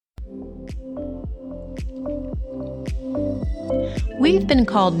We've been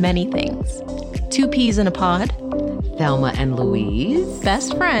called many things. Two peas in a pod, Thelma and Louise,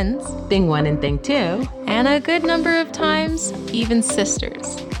 best friends, Thing 1 and Thing 2, and a good number of times, even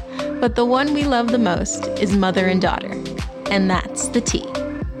sisters. But the one we love the most is mother and daughter, and that's the tea.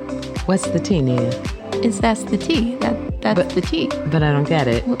 What's the tea, Nia? That's the tea. That's the tea. But I don't get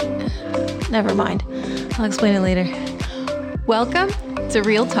it. Never mind. I'll explain it later. Welcome to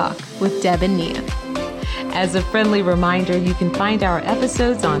Real Talk with Deb and Nia. As a friendly reminder, you can find our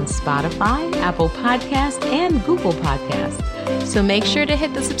episodes on Spotify, Apple Podcasts, and Google Podcasts. So make sure to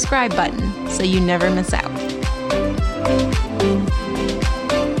hit the subscribe button so you never miss out.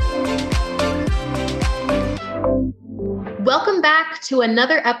 Welcome back to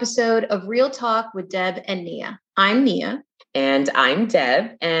another episode of Real Talk with Deb and Nia. I'm Nia. And I'm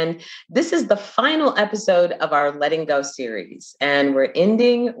Deb. And this is the final episode of our Letting Go series. And we're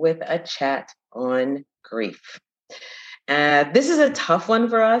ending with a chat on grief. This is a tough one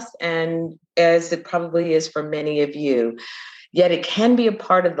for us, and as it probably is for many of you, yet it can be a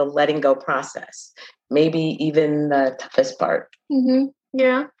part of the letting go process, maybe even the toughest part. Mm-hmm.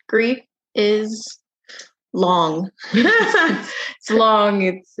 Yeah, grief is long. It's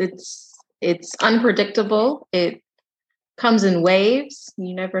long. It's unpredictable. It comes in waves.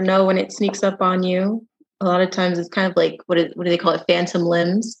 You never know when it sneaks up on you. A lot of times it's kind of like, what do they call it? Phantom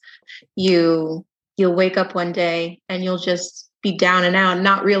limbs. You'll wake up one day and you'll just be down and out and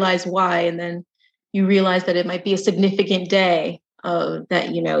not realize why. And then you realize that it might be a significant day that,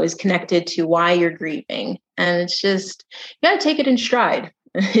 is connected to why you're grieving. And it's just, you got to take it in stride.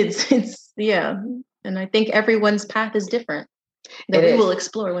 Yeah. And I think everyone's path is different. That we will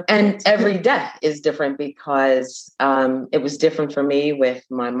explore with. And every death is different because it was different for me with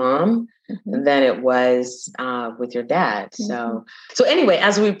my mom than it was with your dad. So anyway,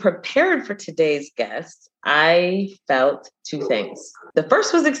 as we prepared for today's guest, I felt two things. The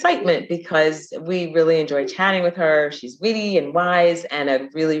first was excitement because we really enjoyed chatting with her. She's witty and wise and a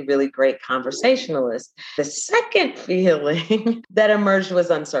really, really great conversationalist. The second feeling that emerged was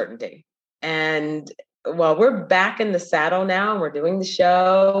uncertainty. And while we're back in the saddle now and we're doing the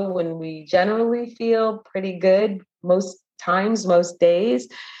show, when we generally feel pretty good most times, most days,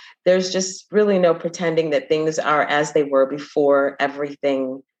 there's just really no pretending that things are as they were before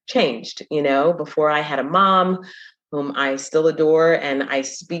everything changed. Before I had a mom whom I still adore and I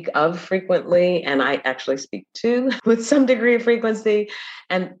speak of frequently, and I actually speak to with some degree of frequency.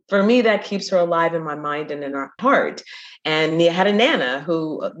 And for me, that keeps her alive in my mind and in our heart. And Nia had a Nana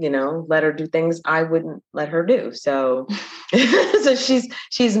who, let her do things I wouldn't let her do. So, so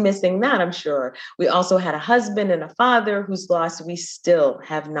she's missing that, I'm sure. We also had a husband and a father whose loss we still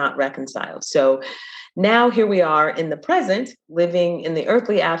have not reconciled. So now here we are in the present, living in the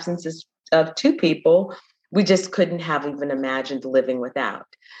earthly absences of two people we just couldn't have even imagined living without.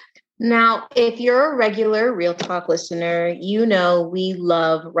 Now, if you're a regular Real Talk listener, we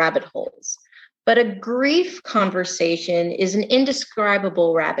love rabbit holes. But a grief conversation is an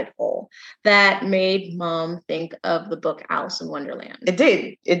indescribable rabbit hole that made Mom think of the book Alice in Wonderland. It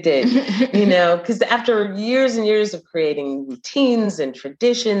did. Because after years and years of creating routines and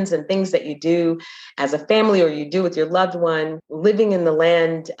traditions and things that you do as a family or you do with your loved one, living in the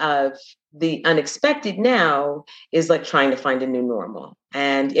land of the unexpected now is like trying to find a new normal.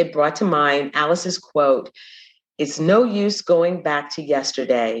 And it brought to mind Alice's quote, "It's no use going back to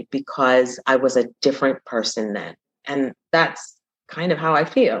yesterday because I was a different person then." And that's kind of how I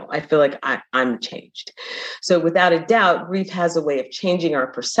feel. I feel like I'm changed. So without a doubt, grief has a way of changing our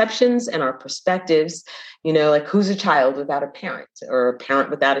perceptions and our perspectives, like who's a child without a parent or a parent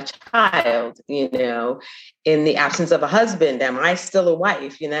without a child, in the absence of a husband, am I still a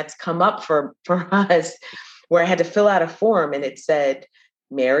wife? That's come up for us where I had to fill out a form and it said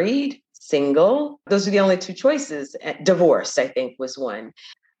married, single. Those are the only two choices. Divorce, I think, was one.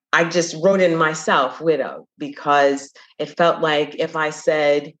 I just wrote in myself, widow, because it felt like if I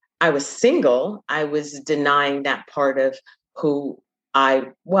said I was single, I was denying that part of who I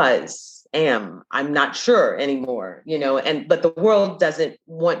am. I'm not sure anymore, but the world doesn't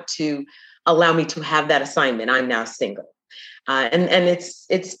want to allow me to have that assignment. I'm now single. And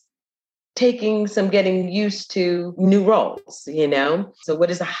it's taking some getting used to new roles, So what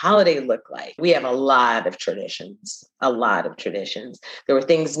does a holiday look like? We have a lot of traditions. There were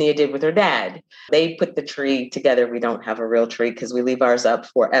things Nia did with her dad. They put the tree together. We don't have a real tree because we leave ours up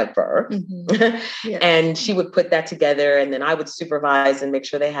forever. Mm-hmm. Yeah. And she would put that together and then I would supervise and make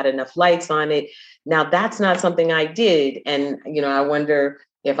sure they had enough lights on it. Now that's not something I did. And, I wonder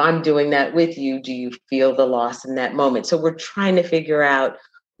if I'm doing that with you, do you feel the loss in that moment? So we're trying to figure out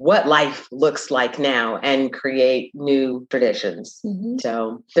what life looks like now and create new traditions. Mm-hmm.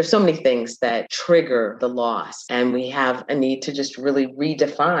 So there's so many things that trigger the loss, and we have a need to just really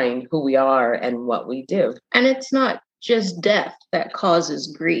redefine who we are and what we do. And it's not just death that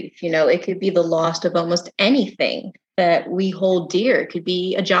causes grief. It could be the loss of almost anything that we hold dear. It could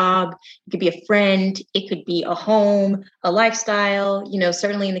be a job, it could be a friend, it could be a home, a lifestyle.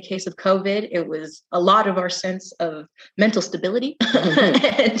 Certainly in the case of COVID, it was a lot of our sense of mental stability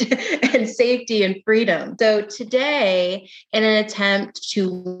and safety and freedom. So today, in an attempt to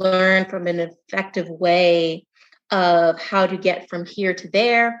learn from an effective way of how to get from here to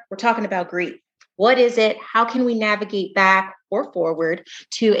there, we're talking about grief. What is it? How can we navigate back or forward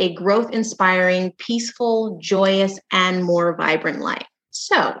to a growth-inspiring, peaceful, joyous, and more vibrant life?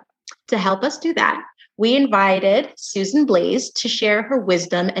 So, to help us do that, we invited Susan Blaze to share her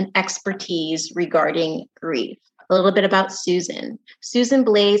wisdom and expertise regarding grief. A little bit about Susan. Susan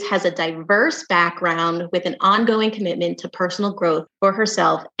Blaze has a diverse background with an ongoing commitment to personal growth for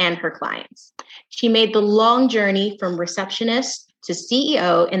herself and her clients. She made the long journey from receptionist to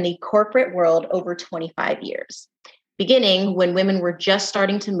CEO in the corporate world over 25 years, beginning when women were just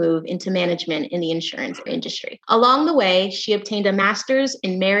starting to move into management in the insurance industry. Along the way, she obtained a master's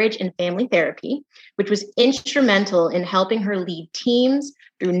in marriage and family therapy, which was instrumental in helping her lead teams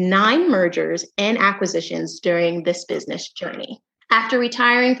through 9 mergers and acquisitions during this business journey. After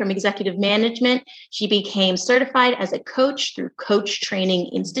retiring from executive management, she became certified as a coach through Coach Training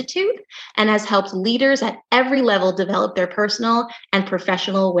Institute and has helped leaders at every level develop their personal and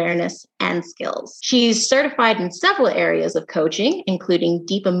professional awareness and skills. She's certified in several areas of coaching, including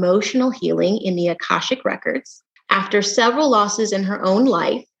deep emotional healing in the Akashic Records. After several losses in her own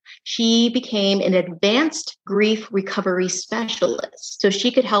life, she became an advanced grief recovery specialist so she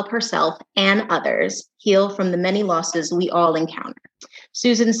could help herself and others heal from the many losses we all encounter.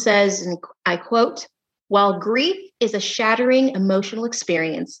 Susan says, and I quote, "While grief is a shattering emotional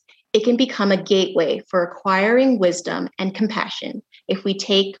experience, it can become a gateway for acquiring wisdom and compassion if we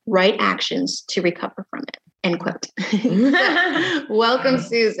take right actions to recover from it." End quote. Welcome,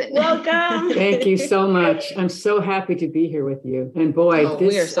 Susan. Welcome. Thank you so much. I'm so happy to be here with you. And boy,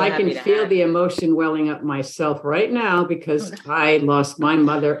 I can feel the emotion welling up myself right now because I lost my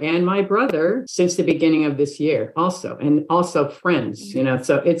mother and my brother since the beginning of this year also, and also friends,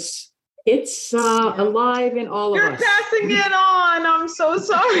 so it's alive in all of us. You're passing it on. I'm so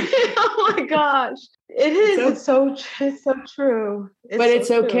sorry. Oh my gosh. It is. It's so true.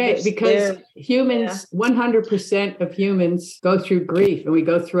 It's okay because humans, 100% of humans go through grief, and we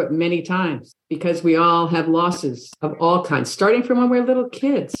go through it many times because we all have losses of all kinds, starting from when we're little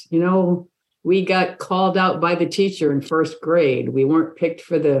kids. We got called out by the teacher in first grade. We weren't picked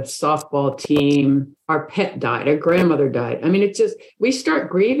for the softball team. Our pet died. Our grandmother died. I mean, we start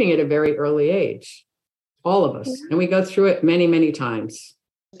grieving at a very early age, all of us, and we go through it many, many times.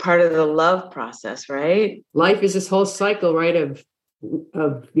 Part of the love process, right? Life is this whole cycle, right? Of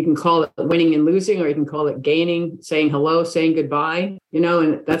you can call it winning and losing, or you can call it gaining, saying hello, saying goodbye,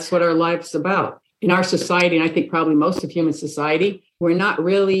 and that's what our life's about. In our society, and I think probably most of human society, we're not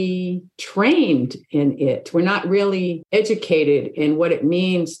really trained in it. We're not really educated in what it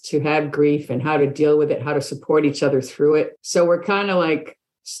means to have grief and how to deal with it, how to support each other through it. So we're kind of like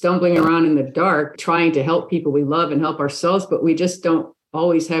stumbling around in the dark, trying to help people we love and help ourselves, but we just don't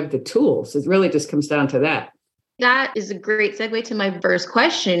always have the tools. It really just comes down to that. That is a great segue to my first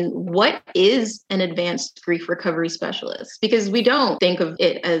question. What is an advanced grief recovery specialist? Because we don't think of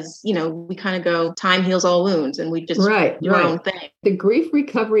it as, we kind of go, time heals all wounds, and we just do our own thing. The grief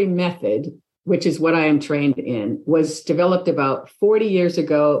recovery method, which is what I am trained in, was developed about 40 years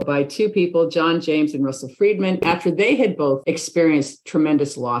ago by 2 people, John James and Russell Friedman, after they had both experienced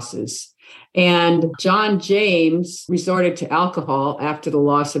tremendous losses. And John James resorted to alcohol after the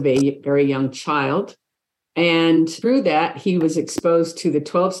loss of a very young child. And through that, he was exposed to the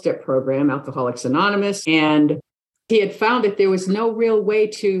 12-step program, Alcoholics Anonymous, and he had found that there was no real way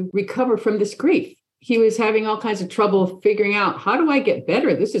to recover from this grief. He was having all kinds of trouble figuring out, how do I get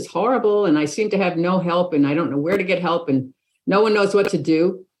better? This is horrible, and I seem to have no help, and I don't know where to get help, and no one knows what to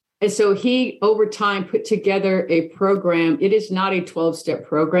do. And so he, over time, put together a program. It is not a 12-step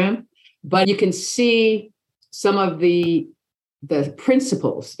program, but you can see some of the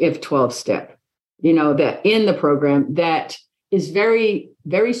principles of 12-step. That in the program that is very,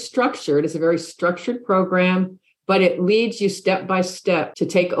 very structured. It's a very structured program, but it leads you step by step to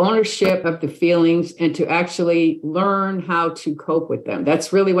take ownership of the feelings and to actually learn how to cope with them.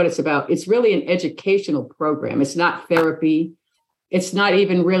 That's really what it's about. It's really an educational program. It's not therapy. It's not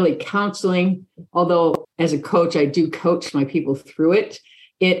even really counseling, although as a coach, I do coach my people through it.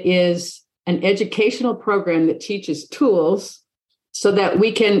 it is an educational program that teaches tools so that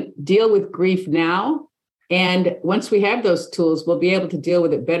we can deal with grief now. And once we have those tools, we'll be able to deal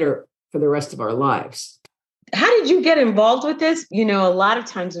with it better for the rest of our lives. How did you get involved with this? You know, a lot of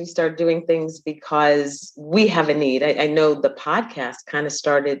times we start doing things because we have a need. I know the podcast kind of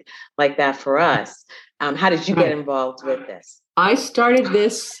started like that for us. How did you get involved with this? I started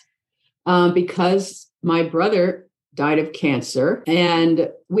this because my brother died of cancer, and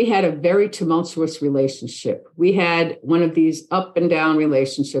we had a very tumultuous relationship. We had one of these up and down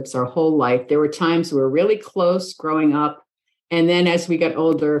relationships our whole life. There were times we were really close growing up, and then as we got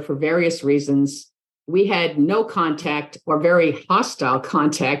older, for various reasons, we had no contact or very hostile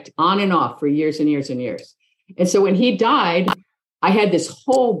contact on and off for years and years and years. And so when he died, I had this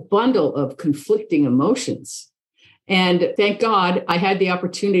whole bundle of conflicting emotions. And thank God I had the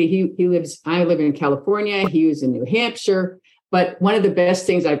opportunity. I live in California. He was in New Hampshire. But one of the best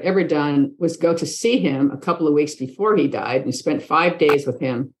things I've ever done was go to see him a couple of weeks before he died and spent 5 days with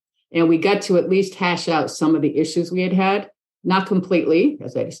him. And we got to at least hash out some of the issues we had. Not completely,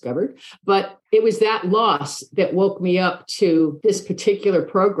 as I discovered, but it was that loss that woke me up to this particular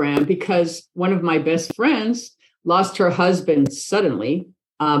program, because one of my best friends lost her husband suddenly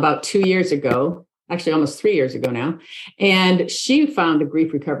about 2 years ago, actually almost 3 years ago now. And she found a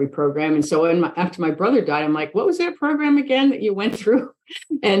grief recovery program. And so after my brother died, I'm like, what was that program again that you went through?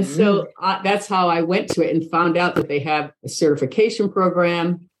 And so that's how I went to it and found out that they have a certification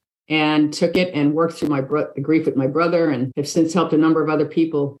program, and took it and worked through the grief with my brother, and have since helped a number of other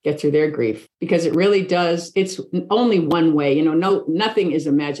people get through their grief, because it really does. It's only one way, nothing is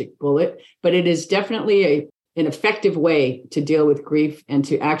a magic bullet, but it is definitely an effective way to deal with grief and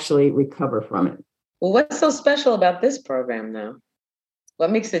to actually recover from it. Well, what's so special about this program though?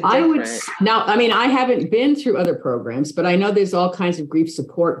 What makes it different? I haven't been through other programs, but I know there's all kinds of grief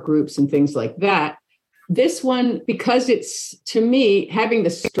support groups and things like that. This one, because it's, to me, having the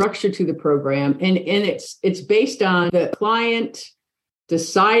structure to the program, and it's based on the client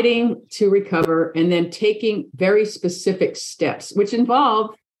deciding to recover and then taking very specific steps, which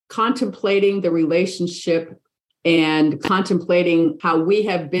involve contemplating the relationship and contemplating how we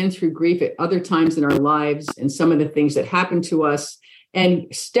have been through grief at other times in our lives and some of the things that happened to us,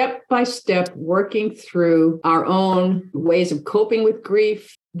 and step by step working through our own ways of coping with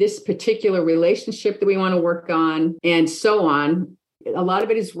grief, this particular relationship that we want to work on, and so on. A lot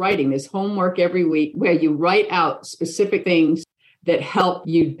of it is writing. There's homework every week where you write out specific things that help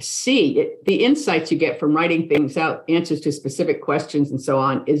you see it. The insights you get from writing things out, answers to specific questions and so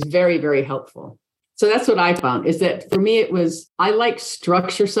on, is very, very helpful. So that's what I found, is that for me, I like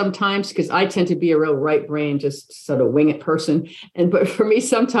structure sometimes, because I tend to be a real right brain, just sort of wing it person. But for me,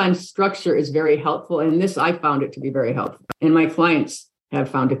 sometimes structure is very helpful. And this, I found it to be very helpful. And my clients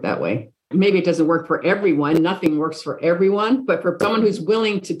have found it that way. Maybe it doesn't work for everyone. Nothing works for everyone. But for someone who's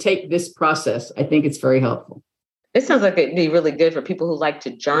willing to take this process, I think it's very helpful. It sounds like it'd be really good for people who like to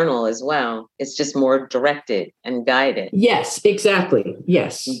journal as well. It's just more directed and guided. Yes, exactly.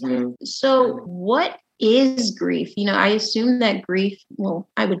 Yes. Mm-hmm. So what is grief? I assume that grief,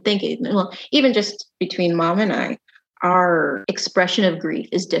 I would think even just between Mom and I, our expression of grief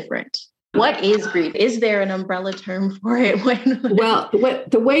is different. What is grief? Is there an umbrella term for it? Well,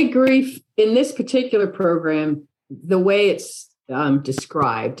 the way grief in this particular program, the way it's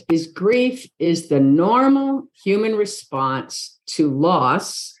described is grief is the normal human response to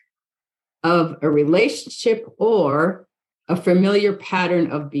loss of a relationship or a familiar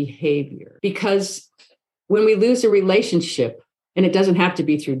pattern of behavior. Because when we lose a relationship, and it doesn't have to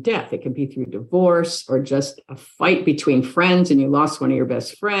be through death, it can be through divorce or just a fight between friends and you lost one of your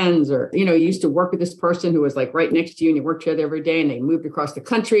best friends, or, you used to work with this person who was like right next to you and you worked together every day and they moved across the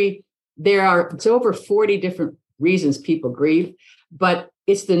country. It's over 40 different reasons people grieve, but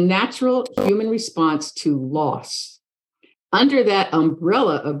it's the natural human response to loss. Under that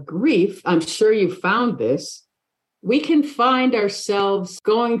umbrella of grief, I'm sure you found this, we can find ourselves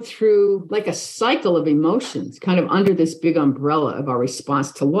going through like a cycle of emotions, kind of under this big umbrella of our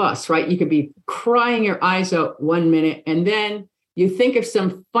response to loss, right? You could be crying your eyes out 1 minute, and then you think of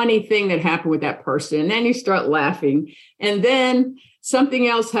some funny thing that happened with that person, and then you start laughing, and then something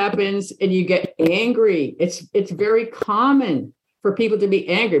else happens and you get angry. It's very common for people to be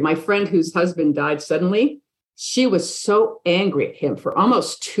angry. My friend whose husband died suddenly, she was so angry at him for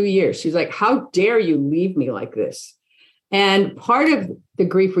almost 2 years. She's like, how dare you leave me like this? And part of the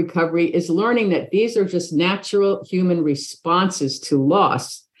grief recovery is learning that these are just natural human responses to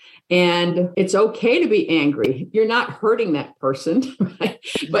loss. And it's okay to be angry. You're not hurting that person, right?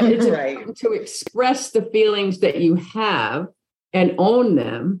 But it's important to express the feelings that you have and own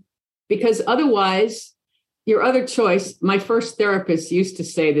them, because otherwise, your other choice, my first therapist used to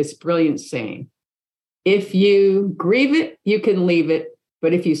say this brilliant saying: if you grieve it, you can leave it.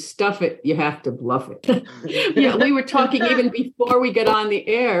 But if you stuff it, you have to bluff it. We were talking even before we get on the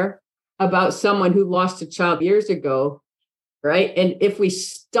air about someone who lost a child years ago, right? And if we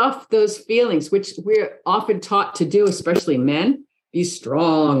stuff those feelings, which we're often taught to do, especially men, be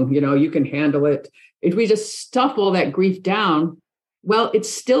strong, you can handle it. If we just stuff all that grief down, well,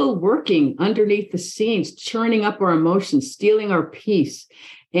 it's still working underneath the scenes, churning up our emotions, stealing our peace.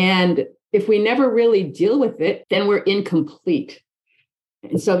 And if we never really deal with it, then we're incomplete.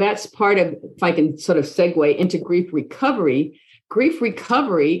 And so that's part of, if I can sort of segue into grief recovery. Grief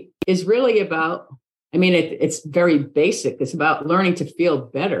recovery is really about, it's very basic. It's about learning to feel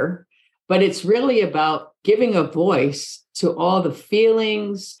better, but it's really about giving a voice to all the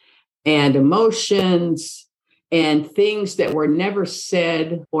feelings and emotions and things that were never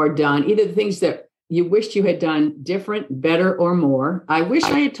said or done, either the things that you wished you had done different, better, or more. I wish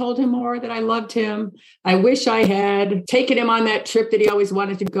I had told him more, that I loved him. I wish I had taken him on that trip that he always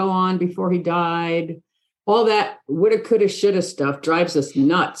wanted to go on before he died. All that woulda, coulda, shoulda stuff drives us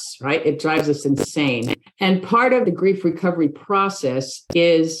nuts, right? It drives us insane. And part of the grief recovery process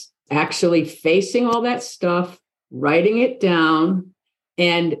is actually facing all that stuff, writing it down,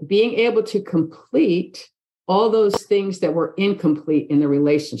 and being able to complete all those things that were incomplete in the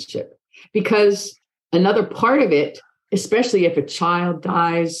relationship. Because another part of it, especially if a child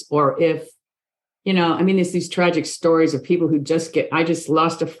dies, or if, there's these tragic stories of people who I just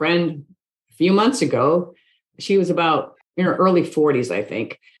lost a friend a few months ago. She was about in her early 40s, I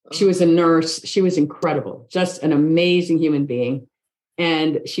think. She was a nurse. She was incredible, just an amazing human being.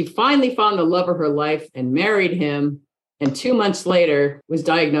 And she finally found the love of her life and married him. And 2 months later was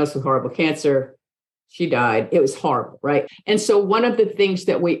diagnosed with horrible cancer. She died. It was horrible, right? And so one of the things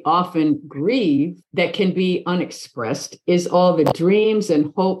that we often grieve that can be unexpressed is all the dreams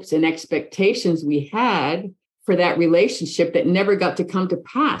and hopes and expectations we had for that relationship that never got to come to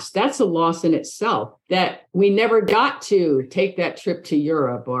pass. That's a loss in itself, that we never got to take that trip to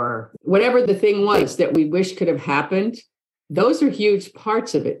Europe or whatever the thing was that we wish could have happened. Those are huge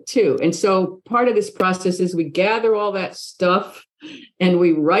parts of it too. And so part of this process is we gather all that stuff and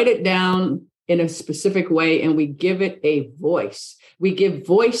we write it down in a specific way, and we give it a voice. We give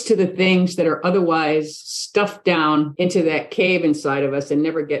voice to the things that are otherwise stuffed down into that cave inside of us and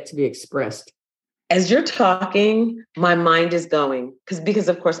never get to be expressed. As you're talking, my mind is going because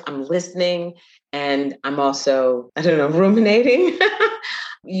of course I'm listening and I'm also, ruminating.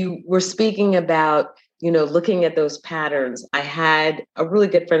 You were speaking about, looking at those patterns. I had a really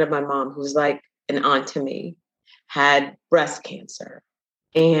good friend of my mom who's like an aunt to me, had breast cancer.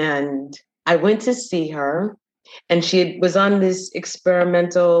 And I went to see her and she was on this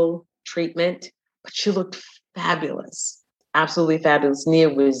experimental treatment, but she looked fabulous, absolutely fabulous. Nia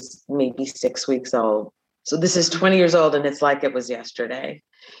was maybe 6 weeks old. So this is 20 years old and it's like it was yesterday.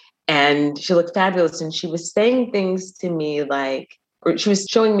 And she looked fabulous. And she was saying things to me or she was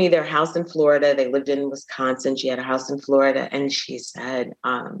showing me their house in Florida. They lived in Wisconsin. She had a house in Florida. And she said,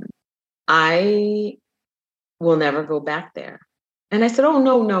 I will never go back there. And I said, oh,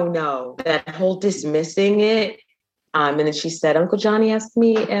 no. That whole dismissing it. And then she said, Uncle Johnny asked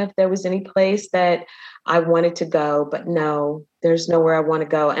me if there was any place that I wanted to go, but no, there's nowhere I want to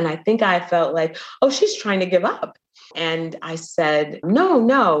go. And I think I felt like, oh, she's trying to give up. And I said,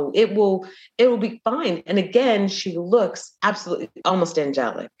 no, it will be fine. And again, she looks absolutely almost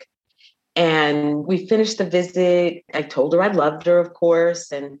angelic. And we finished the visit. I told her I loved her, of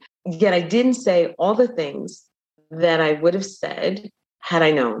course. And yet I didn't say all the things that I would have said had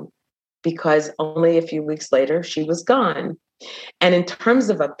I known, because only a few weeks later, she was gone. And in terms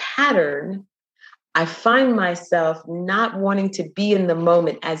of a pattern, I find myself not wanting to be in the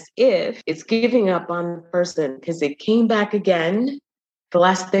moment, as if it's giving up on the person, because it came back again. The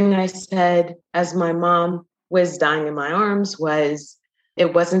last thing I said as my mom was dying in my arms was,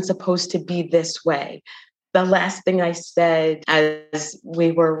 it wasn't supposed to be this way. The last thing I said as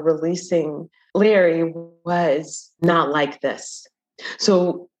we were releasing Larry was, not like this.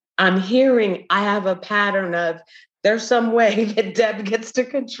 So I'm hearing I have a pattern of, there's some way that Deb gets to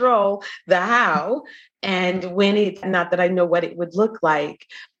control the how. And when not that I know what it would look like,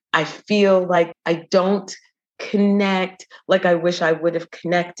 I feel like I don't connect like I wish I would have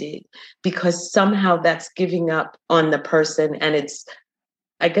connected, because somehow that's giving up on the person. And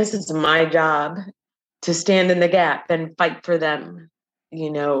I guess it's my job to stand in the gap and fight for them,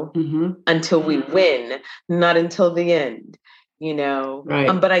 until we win, not until the end,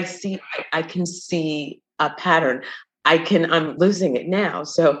 Right. But I can see a pattern. I'm losing it now.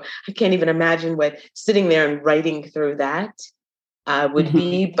 So I can't even imagine what sitting there and writing through that would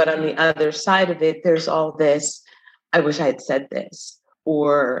be. But on the other side of it, there's all this, I wish I had said this,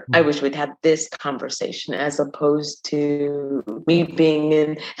 or I wish we'd had this conversation, as opposed to me being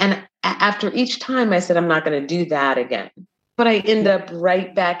in. And after each time I said, I'm not going to do that again. But I end up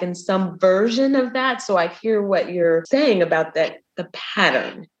right back in some version of that. So I hear what you're saying about that, the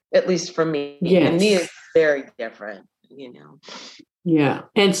pattern, at least for me. Yes. And me is very different, you know. Yeah.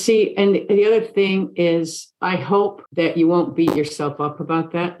 And see, and the other thing is, I hope that you won't beat yourself up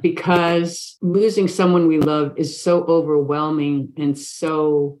about that, because losing someone we love is so overwhelming and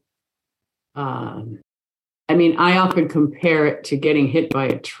so, I mean, I often compare it to getting hit by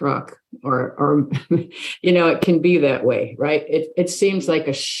a truck or you know, it can be that way, right? It seems like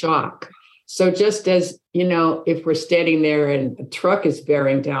a shock. So just as, you know, if we're standing there and a truck is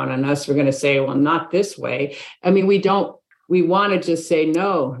bearing down on us, we're going to say, well, not this way. I mean, we want to just say,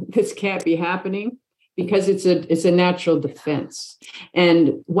 no, this can't be happening, because it's a natural defense.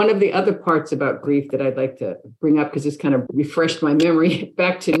 And one of the other parts about grief that I'd like to bring up, because it's kind of refreshed my memory,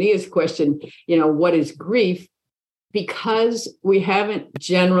 back to Nia's question, you know, what is grief? Because we haven't,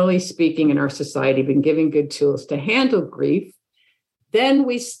 generally speaking, in our society, been given good tools to handle grief, then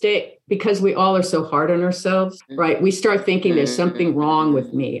we stay, because we all are so hard on ourselves, right? We start thinking there's something wrong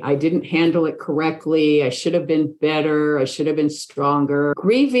with me. I didn't handle it correctly. I should have been better. I should have been stronger.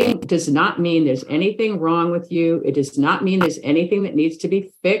 Grieving does not mean there's anything wrong with you. It does not mean there's anything that needs to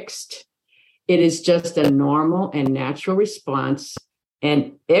be fixed. It is just a normal and natural response.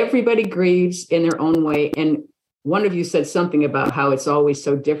 And everybody grieves in their own way. And one of you said something about how it's always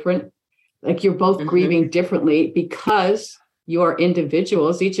so different. Like you're both grieving differently because you are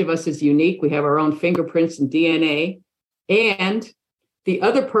individuals. Each of us is unique. We have our own fingerprints and DNA. And the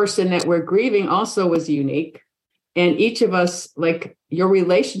other person that we're grieving also was unique. And each of us, like your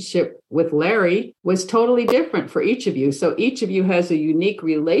relationship with Larry was totally different for each of you. So each of you has a unique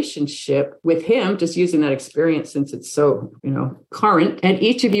relationship with him, just using that experience since it's so, you know, current. And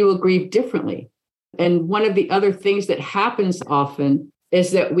each of you will grieve differently. And one of the other things that happens often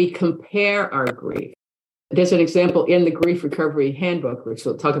is that we compare our grief. There's an example in the Grief Recovery Handbook, which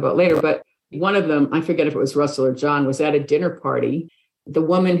we'll talk about later, but one of them, I forget if it was Russell or John, was at a dinner party. The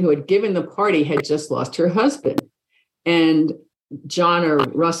woman who had given the party had just lost her husband. And John or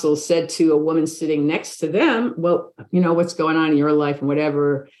Russell said to a woman sitting next to them, well, you know, what's going on in your life and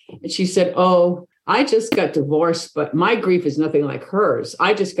whatever. And she said, oh, I just got divorced, but my grief is nothing like hers.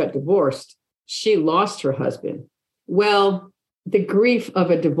 I just got divorced. She lost her husband. Well, the grief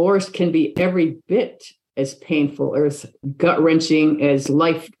of a divorce can be every bit as painful or as gut-wrenching, as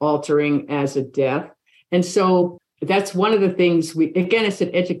life-altering as a death. And so that's one of the things it's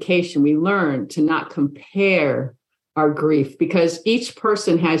an education. We learn to not compare our grief, because each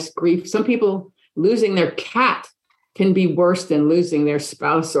person has grief. Some people losing their cat can be worse than losing their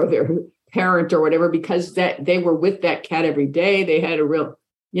spouse or their parent or whatever, because that they were with that cat every day. They had a real,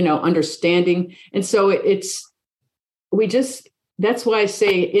 you know, understanding. And so that's why I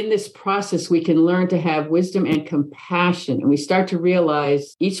say in this process, we can learn to have wisdom and compassion. And we start to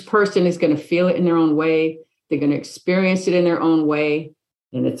realize each person is going to feel it in their own way. They're going to experience it in their own way.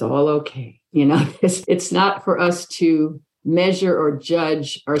 And it's all okay. You know, it's not for us to measure or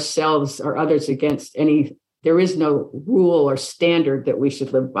judge ourselves or others against there is no rule or standard that we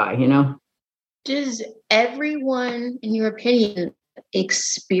should live by, you know? Does everyone, in your opinion,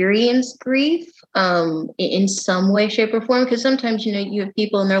 experience grief in some way, shape, or form? Because sometimes, you know, you have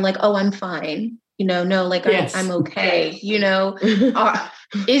people and they're like, oh, I'm fine. You know, no, like yes. I'm okay. You know,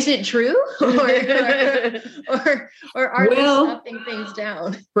 is it true? or are they stopping things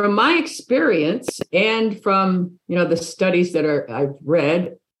down? From my experience and from, you know, the studies that I've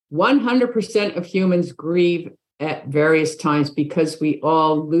read, 100% of humans grieve at various times because we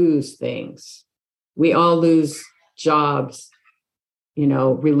all lose things. We all lose jobs, you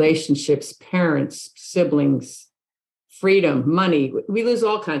know, relationships, parents, siblings, freedom, money. We lose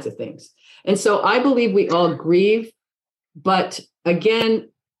all kinds of things. And so I believe we all grieve, but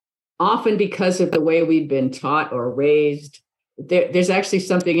again, often because of the way we've been taught or raised, there's actually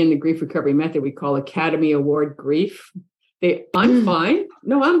something in the grief recovery method we call Academy Award grief. I'm fine.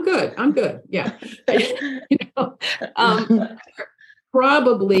 No, I'm good. I'm good. Yeah. You know,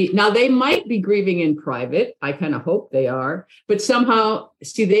 probably. Now, they might be grieving in private. I kind of hope they are. But somehow,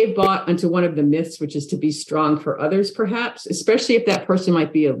 see, they've bought into one of the myths, which is to be strong for others, perhaps, especially if that person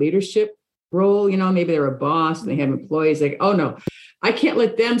might be a leadership role. You know, maybe they're a boss and they have employees. Like, oh, no, I can't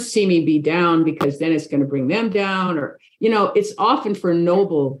let them see me be down because then it's going to bring them down. Or, you know, it's often for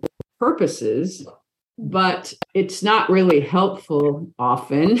noble purposes. but it's not really helpful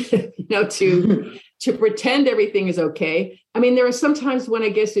often, to pretend everything is okay. I mean, there are some times when I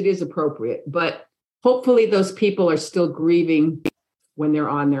guess it is appropriate, but hopefully those people are still grieving when they're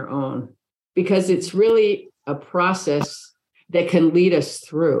on their own, because it's really a process that can lead us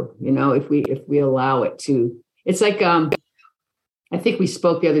through, if we allow it to. It's like, I think we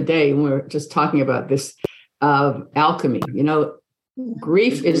spoke the other day when we were just talking about this of alchemy.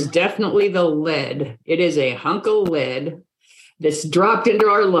 Grief is definitely the lead. It is a hunk of lead that's dropped into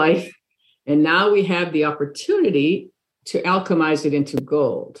our life. And now we have the opportunity to alchemize it into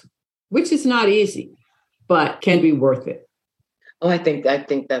gold, which is not easy, but can be worth it. Oh, I think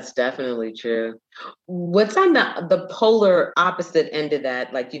that's definitely true. What's on the polar opposite end of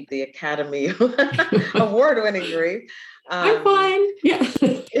that, like the Academy Award-winning grief? I'm fine. Yeah.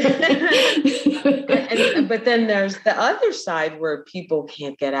 But then there's the other side where people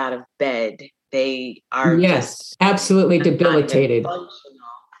can't get out of bed. They are absolutely debilitated.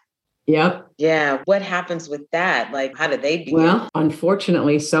 Yep. Yeah. What happens with that? Like, how do they begin? Well,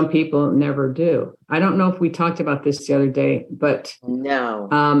 unfortunately, some people never do. I don't know if we talked about this the other day, but no.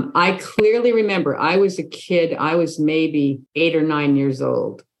 I clearly remember I was a kid. I was maybe 8 or 9 years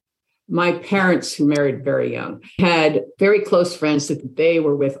old. My parents, who married very young, had very close friends that they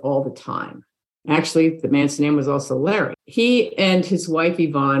were with all the time. Actually, the man's name was also Larry. He and his wife,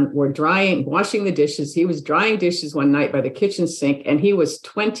 Yvonne, were washing the dishes. He was drying dishes one night by the kitchen sink, and he was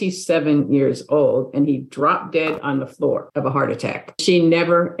 27 years old, and he dropped dead on the floor of a heart attack. She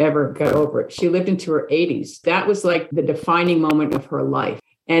never, ever got over it. She lived into her 80s. That was like the defining moment of her life.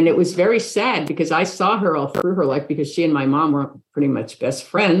 And it was very sad because I saw her all through her life, because she and my mom were pretty much best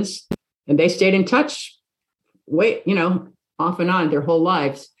friends, and they stayed in touch, off and on their whole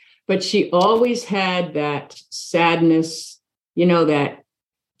lives. But she always had that sadness, that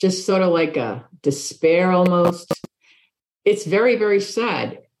just sort of like a despair almost. It's very, very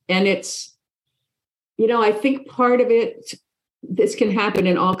sad. And it's, I think part of it, this can happen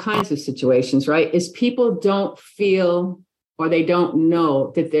in all kinds of situations, right? Is people don't feel, or they don't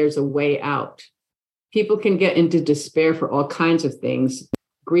know that there's a way out. People can get into despair for all kinds of things.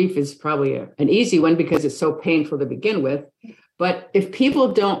 Grief is probably an easy one because it's so painful to begin with. But if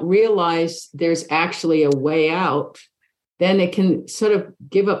people don't realize there's actually a way out, then they can sort of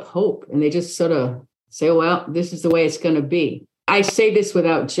give up hope, and they just sort of say, well, this is the way it's going to be. I say this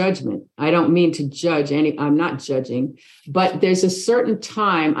without judgment. I don't mean to judge I'm not judging, but there's a certain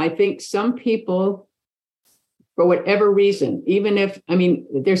time. I think some people, for whatever reason,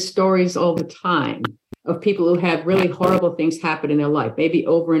 there's stories all the time of people who have really horrible things happen in their life, maybe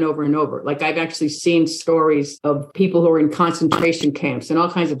over and over and over. Like I've actually seen stories of people who are in concentration camps and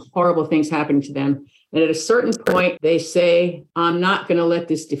all kinds of horrible things happening to them. And at a certain point, they say, I'm not going to let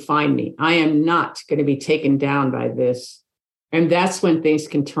this define me. I am not going to be taken down by this. And that's when things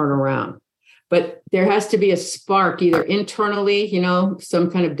can turn around. But there has to be a spark, either internally, some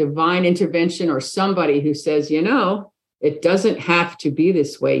kind of divine intervention, or somebody who says, it doesn't have to be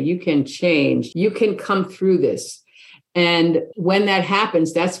this way. You can change. You can come through this. And when that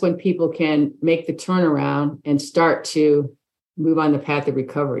happens, that's when people can make the turnaround and start to move on the path of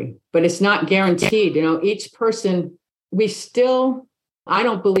recovery. But it's not guaranteed. Each person, I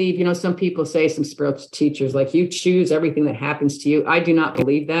don't believe, some people say, some spiritual teachers, like, you choose everything that happens to you. I do not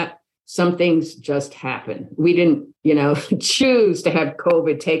believe that. Some things just happen. We didn't, choose to have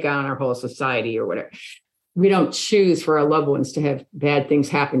COVID take on our whole society or whatever. We don't choose for our loved ones to have bad things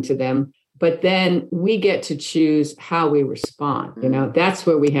happen to them, but then we get to choose how we respond. That's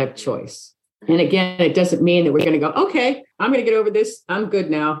where we have choice. And again, it doesn't mean that we're going to go, okay, I'm going to get over this. I'm good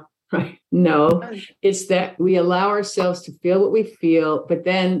now. Right? No, it's that we allow ourselves to feel what we feel. But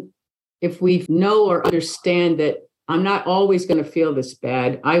then if we know or understand that I'm not always going to feel this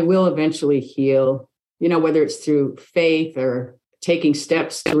bad, I will eventually heal, whether it's through faith or taking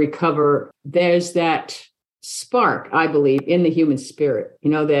steps to recover, there's that spark, I believe, in the human spirit,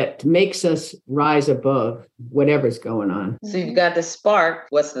 that makes us rise above whatever's going on. So you've got the spark.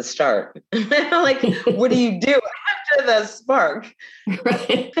 What's the start? Like, what do you do after the spark?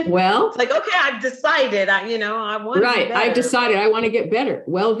 Right. Well, it's like, okay, I've decided, I want to get better. I've decided I want to get better.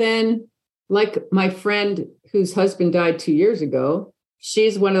 Well, then, like my friend whose husband died 2 years ago,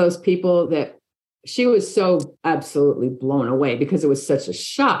 she's one of those people that she was so absolutely blown away because it was such a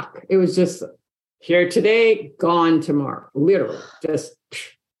shock. It was just here today, gone tomorrow, literally just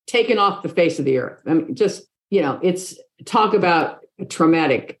taken off the face of the earth. I mean, just, it's talk about a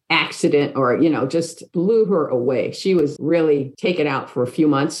traumatic accident or, just blew her away. She was really taken out for a few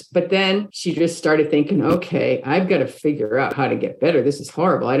months, but then she just started thinking, okay, I've got to figure out how to get better. This is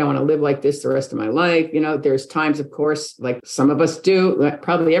horrible. I don't want to live like this the rest of my life. There's times, of course, like some of us do,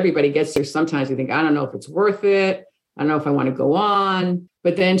 probably everybody gets there. Sometimes we think, I don't know if it's worth it. I don't know if I want to go on.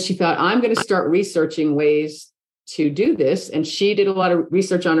 But then she thought, I'm going to start researching ways to do this. And she did a lot of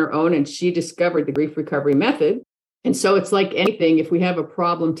research on her own, and she discovered the grief recovery method. And so it's like anything, if we have a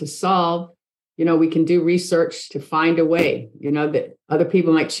problem to solve, we can do research to find a way, that other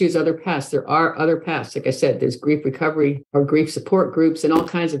people might choose other paths. There are other paths. Like I said, there's grief recovery or grief support groups and all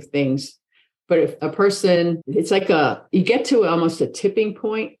kinds of things. But if a person, it's like you get to almost a tipping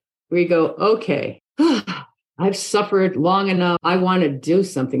point where you go, okay, I've suffered long enough. I want to do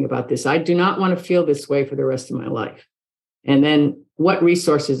something about this. I do not want to feel this way for the rest of my life. And then what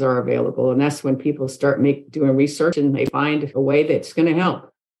resources are available? And that's when people start doing research and they find a way that's going to help.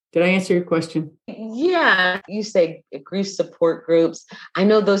 Did I answer your question? Yeah. You say grief support groups. I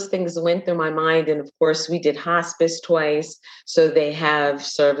know those things went through my mind. And of course, we did hospice twice. So they have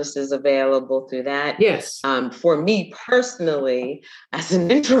services available through that. Yes. For me personally, as an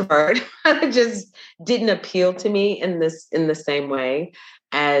introvert, it just didn't appeal to me in the same way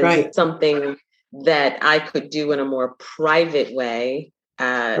as something that I could do in a more private way.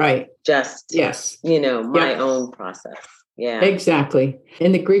 Just, my own process. Yeah, exactly.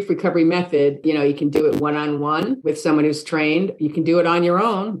 In the grief recovery method, you can do it one-on-one with someone who's trained. You can do it on your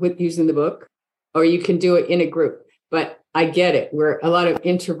own with using the book, or you can do it in a group. But I get it, where a lot of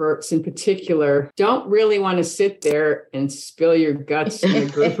introverts in particular don't really want to sit there and spill your guts in a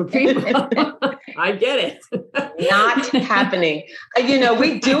group of people. I get it. Not happening.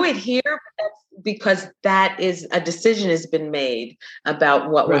 We do it here, but that's because that is a decision has been made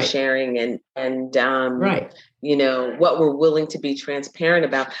about what we're sharing and what we're willing to be transparent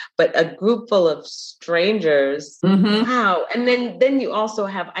about. But a group full of strangers, wow. And then I also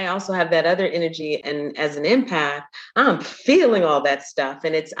have that other energy. And as an empath, I'm feeling all that stuff.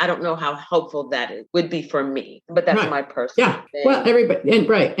 And I don't know how helpful that would be for me, but that's my personal thing. Well,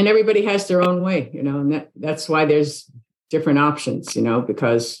 everybody has their own way, and that's why there's different options,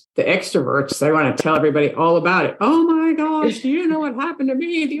 because the extroverts, they want to tell everybody all about it. Oh my gosh, do you know what happened to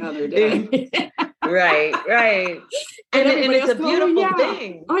me the other day? Right. And it's a beautiful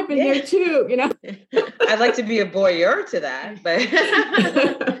thing. I've been there too, I'd like to be a voyeur to that,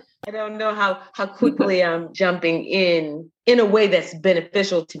 but I don't know how quickly I'm jumping in a way that's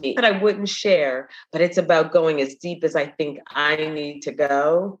beneficial to me that I wouldn't share, but it's about going as deep as I think I need to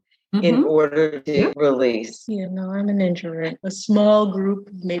go in order to release. I'm an introvert. A small group,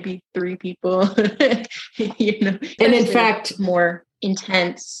 maybe 3 people, And in fact, more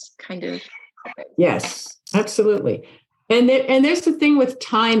intense kind of. Yes, absolutely. And there's the thing with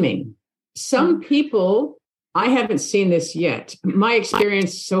timing. Some people, I haven't seen this yet. My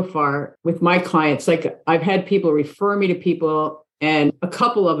experience so far with my clients, like I've had people refer me to people, and a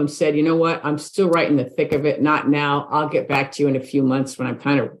couple of them said, you know what, I'm still right in the thick of it. Not now. I'll get back to you in a few months when I'm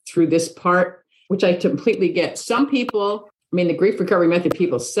kind of through this part, which I completely get. Some people, the grief recovery method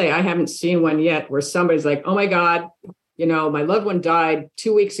people say, I haven't seen one yet where somebody's like, oh my God, my loved one died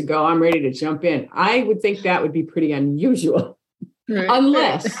 2 weeks ago. I'm ready to jump in. I would think that would be pretty unusual.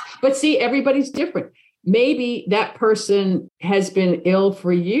 Unless, but see, everybody's different. Maybe that person has been ill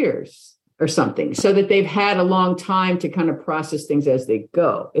for years or something, so that they've had a long time to kind of process things as they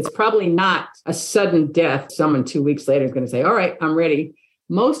go. It's probably not a sudden death. Someone 2 weeks later is going to say, all right, I'm ready.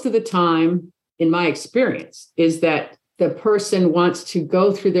 Most of the time, in my experience, is that the person wants to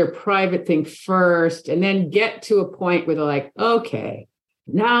go through their private thing first and then get to a point where they're like, okay,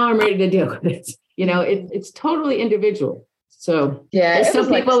 now I'm ready to deal with it. It's totally individual. So some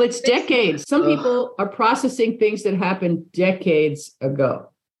people, it's decades. Some people are processing things that happened decades ago.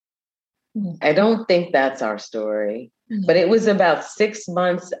 I don't think that's our story, but it was about 6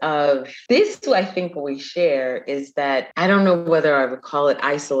 months of this. I think we share is that I don't know whether I would call it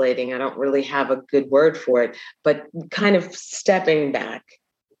isolating. I don't really have a good word for it, but kind of stepping back.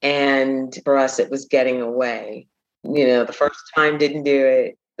 And for us, it was getting away. The first time didn't do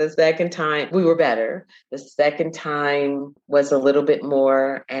it. The second time we were better. The second time was a little bit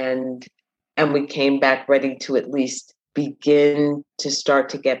more. And we came back ready to at least begin to start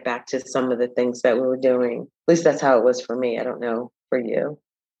to get back to some of the things that we were doing. At least that's how it was for me. I don't know for you.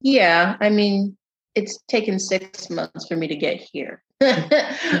 Yeah. It's taken 6 months for me to get here.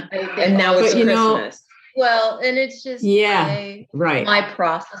 And now it's Christmas. Well, and it's just, my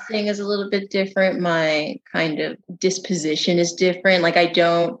processing is a little bit different. My kind of disposition is different.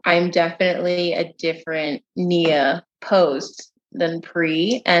 I'm definitely a different Nia post than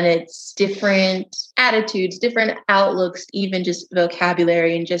pre, and it's different attitudes, different outlooks, even just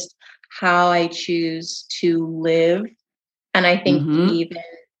vocabulary and just how I choose to live. And I think even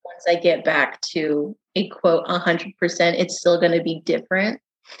once I get back to a quote 100%, it's still going to be different.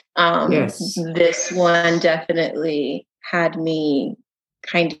 Yes. This one definitely had me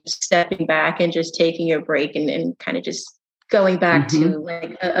kind of stepping back and just taking a break and kind of just going back to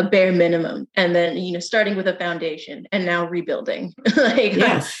like a bare minimum, and then, you know, starting with a foundation and now rebuilding. Like,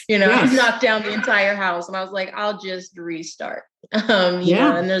 I knocked down the entire house and I was like, I'll just restart. You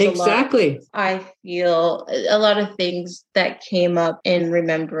know, and there's exactly. I feel a lot of things that came up in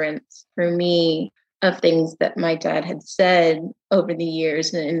remembrance for me of things that my dad had said over the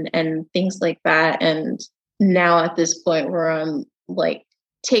years and things like that. And now at this point where I'm like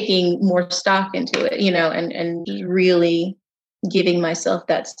taking more stock into it, you know, and really giving myself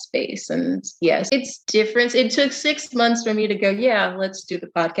that space. And yes, it's different. It took 6 months for me to go, yeah, let's do the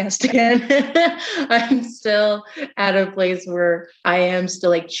podcast again. I'm still at a place where I am still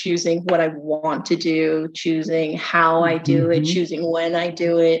like choosing what I want to do, choosing how I do it, choosing when I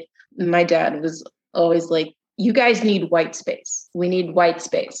do it. My dad was always like, you guys need white space. We need white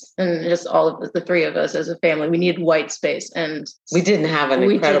space. And just all of us, the three of us as a family, we need white space. And we didn't have an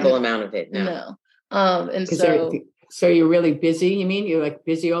incredible amount of it. No. And so you're really busy, you mean? You're like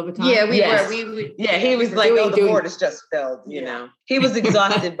busy all the time? Yeah, we were. He was like, the board is just filled, you know. He was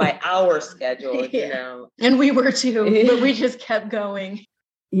exhausted by our schedule, you know. And we were too, but we just kept going.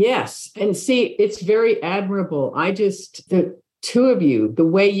 Yes. And see, it's very admirable. The two of you, the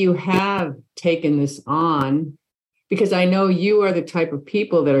way you have taken this on, because I know you are the type of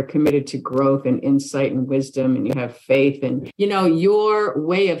people that are committed to growth and insight and wisdom, and you have faith. And, you know, your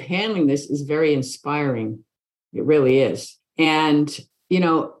way of handling this is very inspiring. It really is. And, you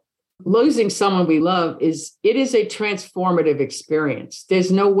know, losing someone we love it is a transformative experience.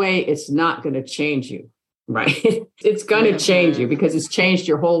 There's no way it's not going to change you, right? It's going to change you because it's changed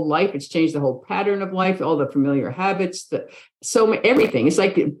your whole life. It's changed the whole pattern of life, all the familiar habits, everything. It's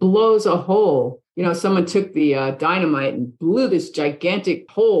like it blows a hole. You know, someone took the dynamite and blew this gigantic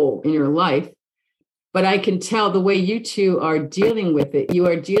hole in your life. But I can tell the way you two are dealing with it, you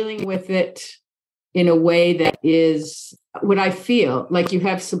are dealing with it in a way that is what I feel like you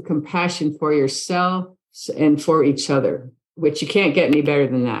have some compassion for yourself and for each other, which you can't get any better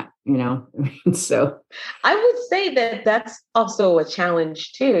than that, you know? So I would say that that's also a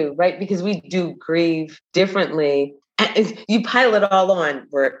challenge too, right? Because we do grieve differently. You pile it all on.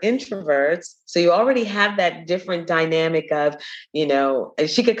 We're introverts. So you already have that different dynamic of, you know,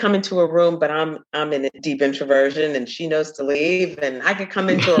 she could come into a room, but I'm in a deep introversion and she knows to leave. And I could come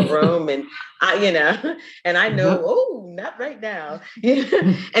into a room and I know, oh, not right now.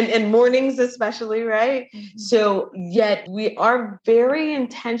 and mornings especially, right? So yet we are very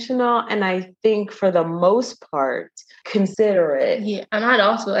intentional. And I think for the most part, considerate. Yeah. And I'd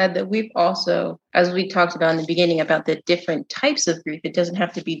also add that we've also, as we talked about in the beginning about the different types of grief, it doesn't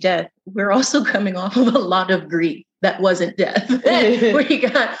have to be death. We're also coming off of a lot of grief that wasn't death.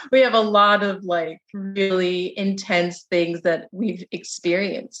 we have a lot of like really intense things that we've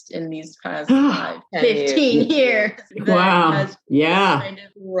experienced in these past 15 years. Wow. Yeah. Kind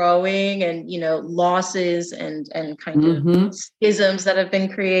of growing and, you know, losses and kind of schisms that have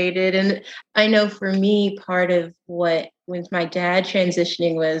been created. And I know for me, part of what with my dad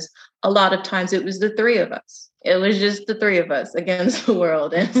transitioning was a lot of times it was the three of us. It was just the three of us against the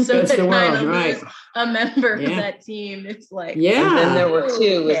world. And so to kind of lose a member of that team, it's like, and then there were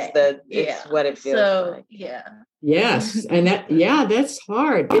two, it's what it feels like. Yeah. Yes. And that's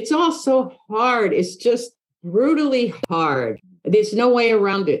hard. It's also hard. It's just brutally hard. There's no way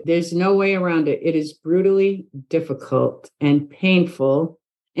around it. It is brutally difficult and painful.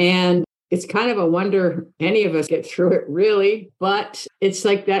 And it's kind of a wonder any of us get through it, really. But it's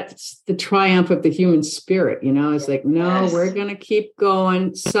like that's the triumph of the human spirit, you know? It's like, no, we're going to keep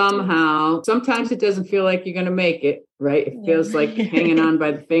going somehow. Sometimes it doesn't feel like you're going to make it, right? It feels like hanging on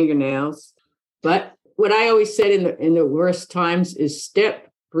by the fingernails. But what I always said in the worst times is step,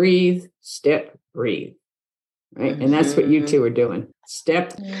 breathe, right? And that's what you two are doing.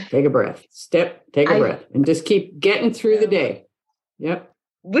 Step, take a breath. Step, take a breath. And just keep getting through the day. Yep.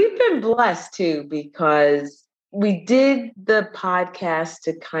 We've been blessed too, because we did the podcast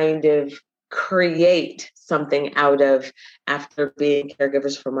to kind of create something out of after being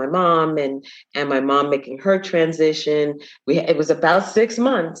caregivers for my mom and my mom making her transition. It was about 6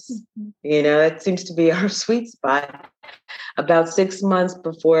 months, you know, that seems to be our sweet spot. About 6 months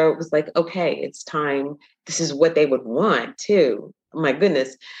before it was like, okay, it's time. This is what they would want too. Oh my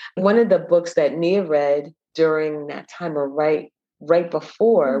goodness. One of the books that Nia read during that time, or right right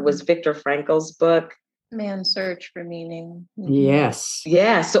before was Viktor Frankl's book, Man's Search for Meaning. Yes.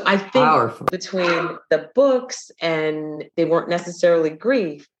 Yeah. So I think Powerful. between the books, and they weren't necessarily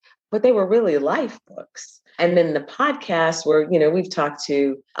grief, but they were really life books. And then the podcast where, we've talked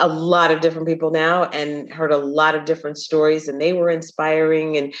to a lot of different people now and heard a lot of different stories, and they were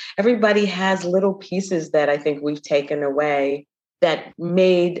inspiring. And everybody has little pieces that I think we've taken away that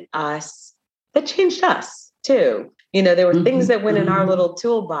changed us too. There were things that went in our little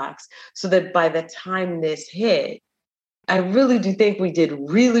toolbox so that by the time this hit, I really do think we did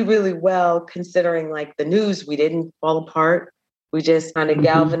really, really well, considering like the news, we didn't fall apart. We just kind of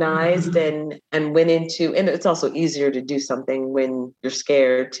galvanized and went into, and it's also easier to do something when you're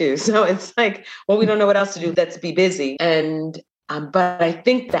scared too. So it's like, well, we don't know what else to do. Let's be busy. And, but I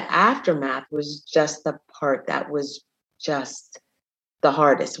think the aftermath was just the part that was just the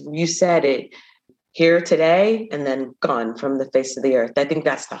hardest. You said it, here today and then gone from the face of the earth. I think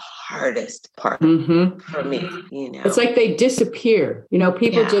that's the hardest part for me. It's like they disappear.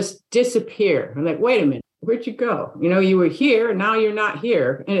 People just disappear. I'm like, wait a minute, where'd you go? You were here, now you're not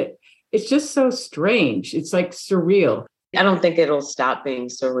here. And it's just so strange. It's like surreal. I don't think it'll stop being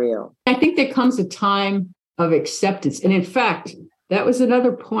surreal. I think there comes a time of acceptance. And in fact, that was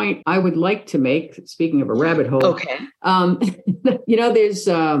another point I would like to make, speaking of a rabbit hole. Okay. There's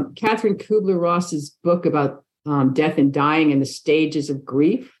Catherine Kubler-Ross's book about death and dying and the stages of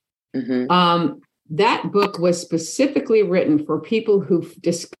grief. That book was specifically written for people who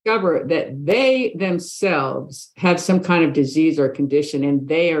discover that they themselves have some kind of disease or condition and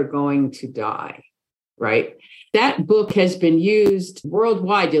they are going to die, right? That book has been used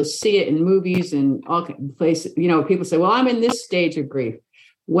worldwide. You'll see it in movies and all kinds of places. People say, well, I'm in this stage of grief.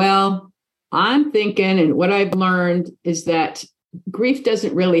 Well, I'm thinking, and what I've learned is that grief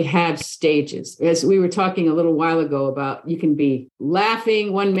doesn't really have stages. As we were talking a little while ago about, you can be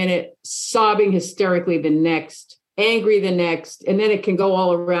laughing one minute, sobbing hysterically the next, angry the next, and then it can go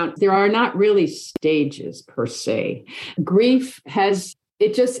all around. There are not really stages per se. Grief has,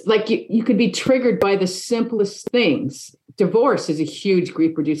 it just like you could be triggered by the simplest things. Divorce is a huge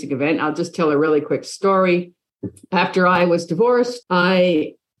grief producing event. I'll just tell a really quick story. After I was divorced,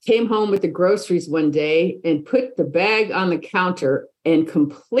 I came home with the groceries one day and put the bag on the counter and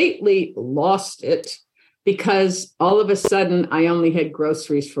completely lost it because all of a sudden I only had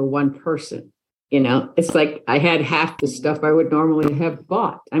groceries for one person. It's like I had half the stuff I would normally have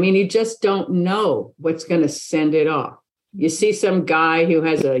bought. I mean, you just don't know what's going to send it off. You see some guy who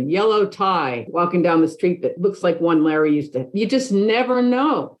has a yellow tie walking down the street that looks like one Larry used to. You just never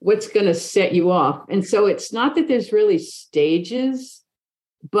know what's going to set you off. And so it's not that there's really stages,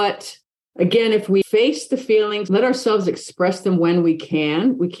 but again, if we face the feelings, let ourselves express them when we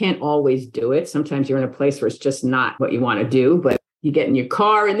can't always do it. Sometimes you're in a place where it's just not what you want to do, but you get in your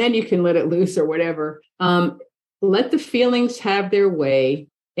car and then you can let it loose or whatever. Let the feelings have their way.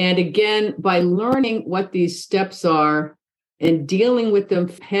 And again, by learning what these steps are and dealing with them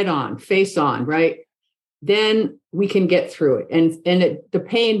head on, face on, right? Then we can get through it. And the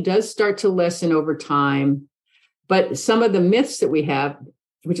pain does start to lessen over time. But some of the myths that we have,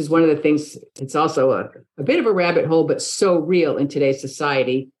 which is one of the things, it's also a bit of a rabbit hole, but so real in today's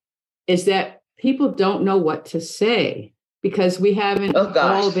society, is that people don't know what to say because we haven't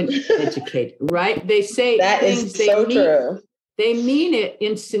all been educated, right? They say that things is so true. They mean it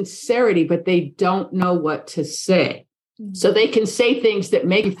in sincerity, but they don't know what to say. So they can say things that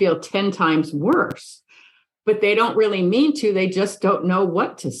make you feel 10 times worse, but they don't really mean to. They just don't know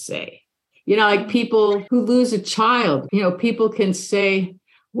what to say. Like people who lose a child, people can say,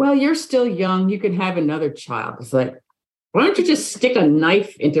 well, you're still young. You can have another child. It's like, why don't you just stick a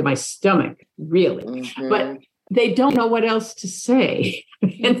knife into my stomach? Really? But they don't know what else to say.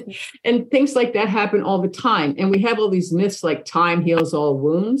 and things like that happen all the time. And we have all these myths like time heals all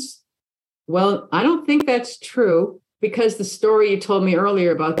wounds. Well, I don't think that's true because the story you told me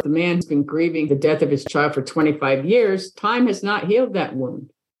earlier about the man who's been grieving the death of his child for 25 years, time has not healed that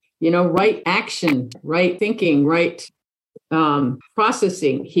wound. Right action, right thinking, right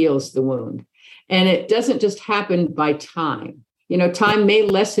processing heals the wound. And it doesn't just happen by time. Time may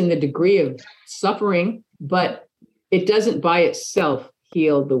lessen the degree of suffering, but it doesn't by itself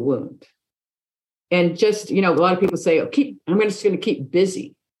heal the wound. And just, a lot of people say, I'm just going to keep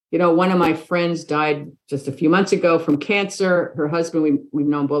busy. One of my friends died just a few months ago from cancer. Her husband, we've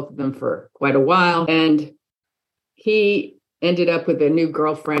known both of them for quite a while. And he ended up with a new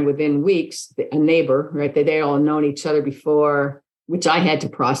girlfriend within weeks, a neighbor, right? They all known each other before, which I had to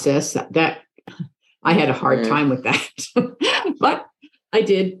process. That I had a hard time with that, but I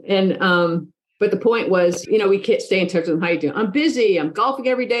did. And But the point was, we can't stay in touch with him. How you doing? I'm busy. I'm golfing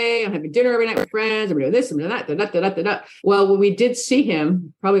every day. I'm having dinner every night with friends. I'm doing this, I'm doing that, da. Well, when we did see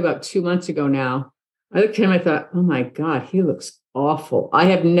him, probably about 2 months ago now, I looked at him, I thought, oh my God, he looks awful. I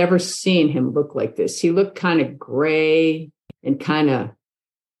have never seen him look like this. He looked kind of gray and kind of,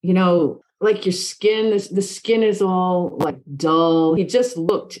 like your skin, the skin is all like dull. He just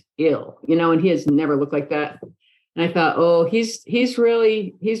looked ill, and he has never looked like that. And I thought, oh, he's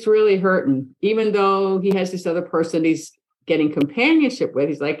really hurting, even though he has this other person he's getting companionship with.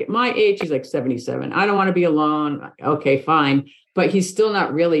 He's like, at my age, he's like 77. I don't want to be alone. Okay, fine. But he's still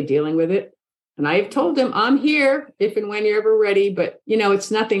not really dealing with it. And I've told him, I'm here if and when you're ever ready. But,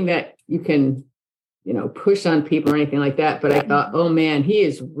 it's nothing that you can, push on people or anything like that. But I thought, oh, man, he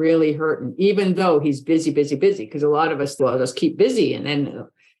is really hurting, even though he's busy. Because a lot of us, well, just keep busy. And then,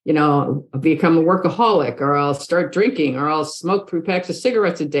 I'll become a workaholic, or I'll start drinking, or I'll smoke 3 packs of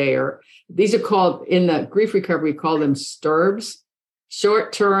cigarettes a day. Or these are called, in the grief recovery, we call them STRBs,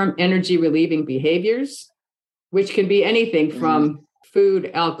 short-term energy relieving behaviors, which can be anything from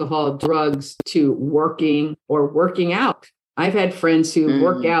food, alcohol, drugs, to working or working out. I've had friends who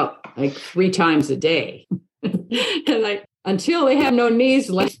work out like 3 times a day, and until they have no knees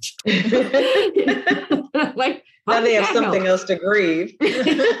left, like now they have something else to grieve.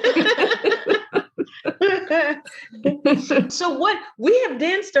 So what we have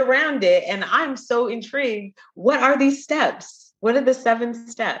danced around it, and I'm so intrigued. What are these steps? What are the 7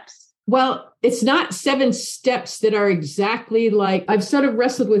 steps? Well, it's not 7 steps that are exactly like, I've sort of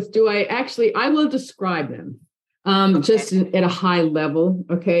wrestled with, I will describe them just at a high level.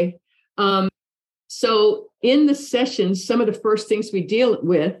 Okay. So in the sessions, some of the first things we deal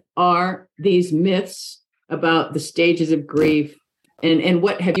with are these myths about the stages of grief, and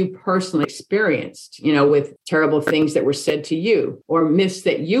what have you personally experienced, with terrible things that were said to you, or myths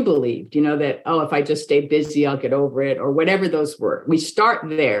that you believed, that, oh, if I just stay busy, I'll get over it, or whatever those were. We start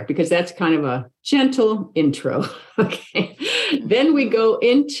there because that's kind of a gentle intro. Okay. Then we go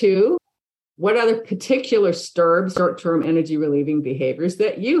into what other particular STRBs, short-term energy relieving behaviors,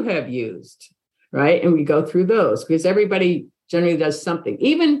 that you have used, right? And we go through those because everybody generally does something,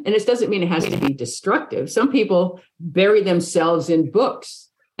 and it doesn't mean it has to be destructive. Some people bury themselves in books.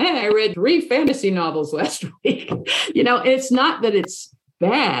 Hey, I read 3 fantasy novels last week. And it's not that it's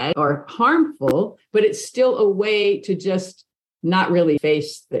bad or harmful, but it's still a way to just not really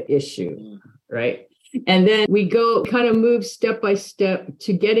face the issue, right? And then we go kind of move step by step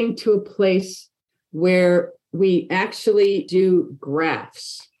to getting to a place where we actually do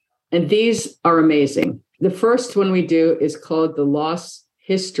graphs. And these are amazing. The first one we do is called the loss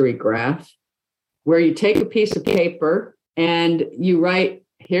history graph, where you take a piece of paper and you write,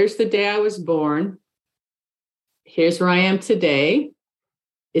 here's the day I was born. Here's where I am today.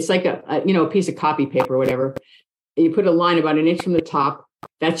 It's like a piece of copy paper or whatever. You put a line about 1 inch from the top.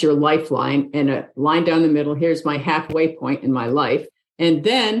 That's your lifeline, and a line down the middle. Here's my halfway point in my life. And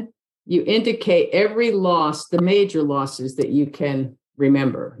then you indicate every loss, the major losses that you can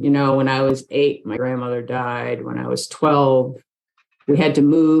remember. When I was 8, my grandmother died. When I was 12, we had to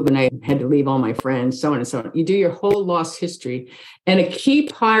move and I had to leave all my friends, so on and so on. You do your whole loss history. And a key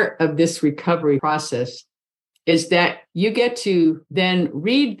part of this recovery process is that you get to then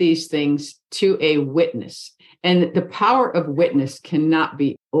read these things to a witness. And the power of witness cannot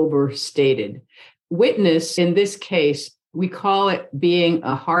be overstated. Witness, in this case, we call it being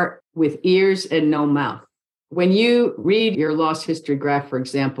a heart with ears and no mouth. When you read your loss history graph, for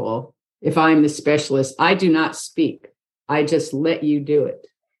example, if I'm the specialist, I do not speak. I just let you do it.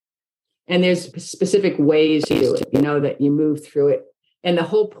 And there's specific ways to do it, that you move through it. And the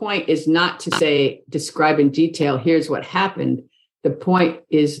whole point is not to say, describe in detail, here's what happened. The point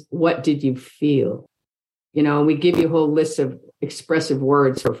is, what did you feel? And we give you a whole list of expressive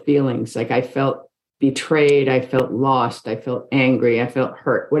words or feelings. Like, I felt betrayed, I felt lost, I felt angry, I felt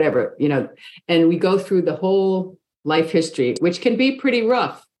hurt, whatever, and we go through the whole life history, which can be pretty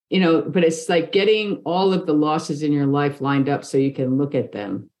rough, but it's like getting all of the losses in your life lined up so you can look at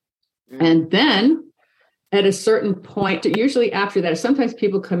them. And then at a certain point, usually after that, sometimes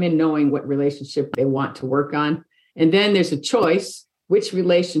people come in knowing what relationship they want to work on. And then there's a choice. Which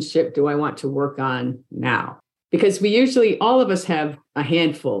relationship do I want to work on now? Because we usually, all of us have a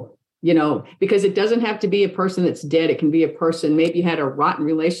handful, because it doesn't have to be a person that's dead. It can be a person, maybe you had a rotten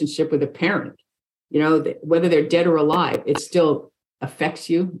relationship with a parent, whether they're dead or alive, it still affects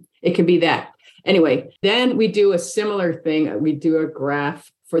you. It can be that. Anyway, then we do a similar thing. We do a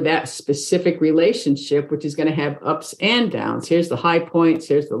graph for that specific relationship, which is going to have ups and downs. Here's the high points.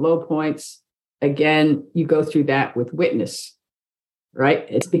 Here's the low points. Again, you go through that with witness. right?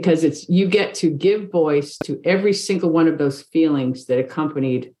 It's because you get to give voice to every single one of those feelings that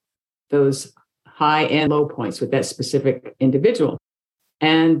accompanied those high and low points with that specific individual.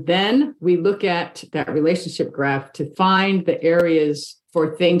 And then we look at that relationship graph to find the areas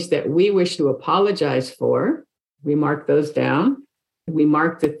for things that we wish to apologize for. We mark those down. We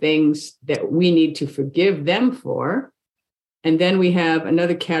mark the things that we need to forgive them for. And then we have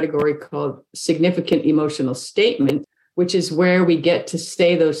another category called significant emotional statement, which is where we get to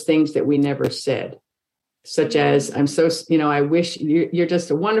say those things that we never said, such as, I'm so, I wish you're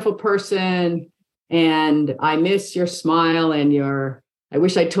just a wonderful person, and I miss your smile and I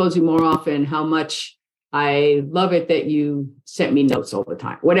wish I told you more often how much I love it that you sent me notes all the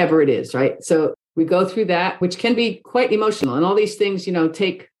time, whatever it is, right? So we go through that, which can be quite emotional. And all these things,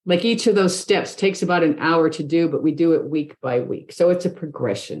 take, like each of those steps takes about an hour to do, but we do it week by week. So it's a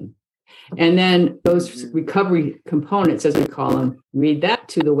progression. And then those recovery components, as we call them, read that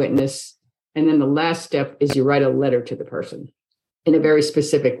to the witness. And then the last step is you write a letter to the person in a very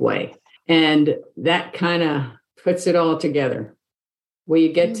specific way. And that kind of puts it all together, where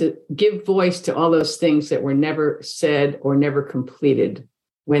you get to give voice to all those things that were never said or never completed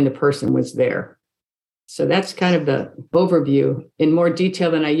when the person was there. So that's kind of the overview in more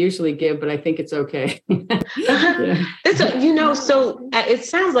detail than I usually give, but I think it's okay. So it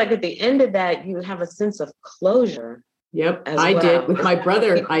sounds like at the end of that, you have a sense of closure. Yep, I did. With my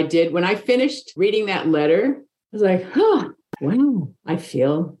brother, I did. When I finished reading that letter, I was like, wow, I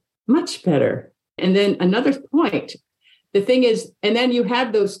feel much better. And then another point, the thing is, and then you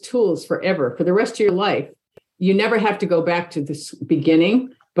have those tools forever, for the rest of your life. You never have to go back to this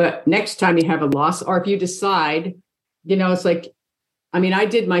beginning. But next time you have a loss, or if you decide, it's like, I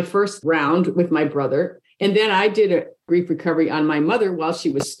did my first round with my brother, and then I did a grief recovery on my mother while she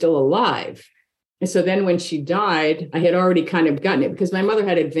was still alive. And so then when she died, I had already kind of gotten it, because my mother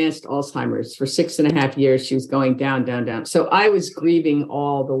had advanced Alzheimer's for 6.5 years. She was going down, down, down. So I was grieving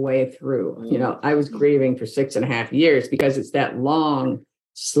all the way through. I was grieving for 6.5 years, because it's that long,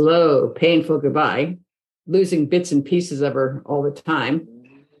 slow, painful goodbye, losing bits and pieces of her all the time.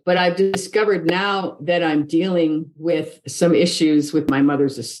 But I've discovered now that I'm dealing with some issues with my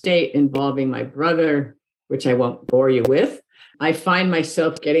mother's estate involving my brother, which I won't bore you with. I find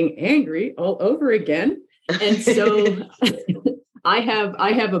myself getting angry all over again. And so I have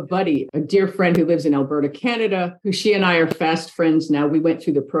a buddy, a dear friend who lives in Alberta, Canada, who she and I are fast friends now. We went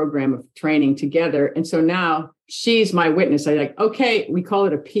through the program of training together. And so now she's my witness. I okay, we call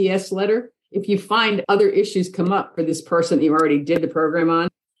it a PS letter. If you find other issues come up for this person that you already did the program on,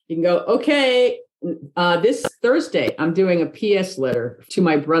 you can go, okay, this Thursday, I'm doing a PS letter to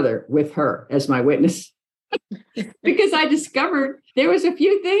my brother with her as my witness. Because I discovered there was a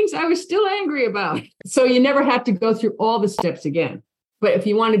few things I was still angry about. So you never have to go through all the steps again. But if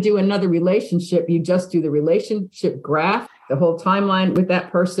you want to do another relationship, you just do the relationship graph, the whole timeline with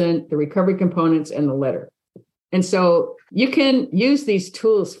that person, the recovery components, and the letter. And so you can use these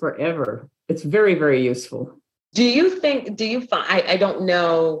tools forever. It's very, very useful. Do you find, I don't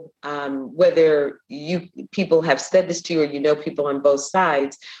know whether people have said this to you, or people on both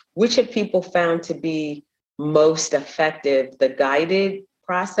sides, which have people found to be most effective, the guided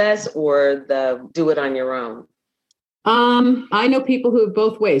process or the do it on your own? I know people who have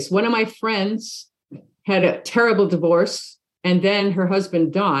both ways. One of my friends had a terrible divorce, and then her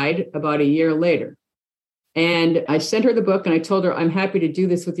husband died about a year later. And I sent her the book, and I told her, I'm happy to do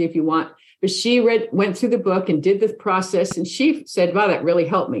this with you if you want. But she went through the book and did the process, and she said, wow, that really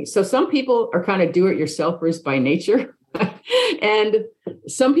helped me. So some people are kind of do-it-yourselfers by nature. And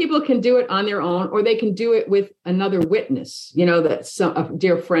some people can do it on their own, or they can do it with another witness, that's a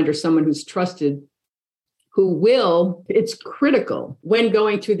dear friend or someone who's trusted, it's critical when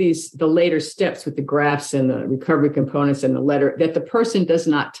going through the later steps with the graphs and the recovery components and the letter, that the person does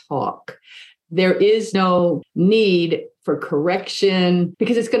not talk. There is no need for correction,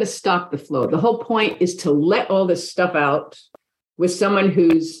 because it's going to stop the flow. The whole point is to let all this stuff out with someone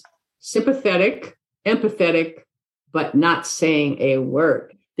who's sympathetic, empathetic, but not saying a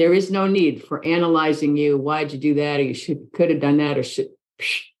word. There is no need for analyzing you. Why'd you do that? Or you could have done that, or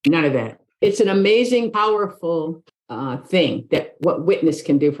none of that. It's an amazing, powerful thing that what witness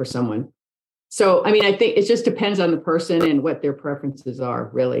can do for someone. So, I think it just depends on the person and what their preferences are,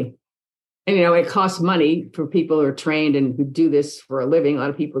 really. And, it costs money for people who are trained and who do this for a living. A lot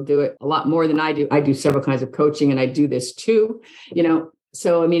of people do it a lot more than I do. I do several kinds of coaching, and I do this too,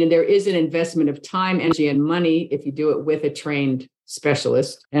 So, there is an investment of time, energy, and money if you do it with a trained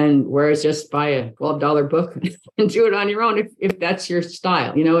specialist. And whereas just buy a $12 book and do it on your own, if that's your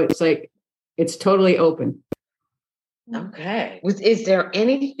style, it's like, it's totally open. Okay. Is there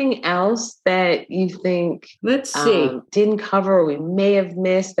anything else that you think Let's see. Didn't cover or we may have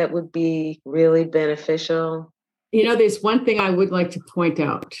missed that would be really beneficial? There's one thing I would like to point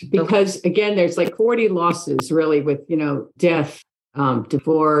out, because again, there's like 40 losses really with, death,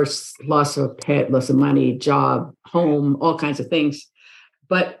 divorce, loss of pet, loss of money, job, home, all kinds of things.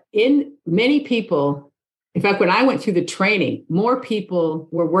 But in many people, in fact, when I went through the training, more people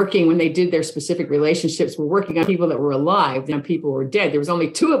were working when they did their specific relationships, were working on people that were alive than people who were dead. There was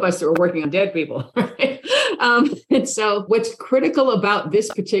only 2 of us that were working on dead people. Right? And so what's critical about this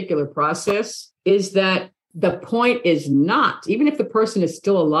particular process is that the point is not, even if the person is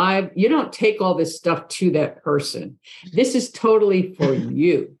still alive, you don't take all this stuff to that person. This is totally for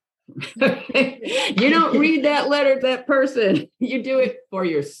you. You don't read that letter to that person. You do it for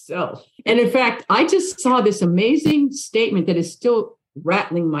yourself. And in fact, I just saw this amazing statement that is still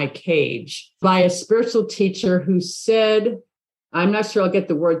rattling my cage by a spiritual teacher who said, I'm not sure I'll get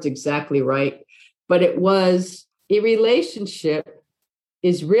the words exactly right, but it was, a relationship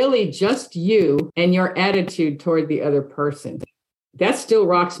is really just you and your attitude toward the other person. That still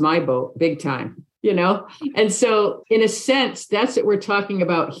rocks my boat big time. And so in a sense, that's what we're talking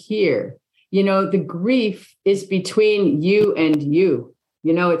about here. The grief is between you and you.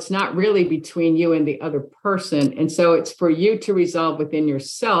 It's not really between you and the other person. And so it's for you to resolve within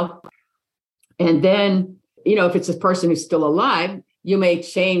yourself. And then, if it's a person who's still alive, you may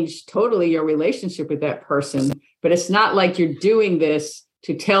change totally your relationship with that person. But it's not like you're doing this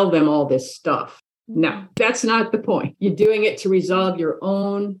to tell them all this stuff. No, that's not the point. You're doing it to resolve your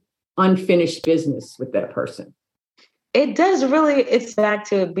own unfinished business with that person. It does really, it's back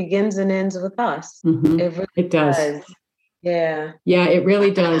to it begins and ends with us. Mm-hmm. It does. Yeah. Yeah, it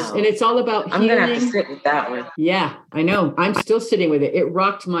really does. And it's all about healing. I'm going to have to sit with that one. Yeah, I know. I'm still sitting with it. It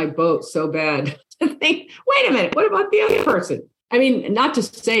rocked my boat so bad to think, wait a minute, what about the other person? I mean, not to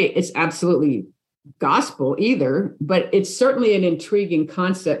say it's absolutely gospel either, but it's certainly an intriguing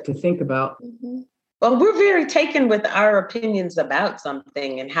concept to think about. Mm-hmm. Well, we're very taken with our opinions about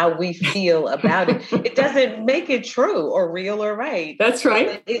something and how we feel about it. It doesn't make it true or real or right. That's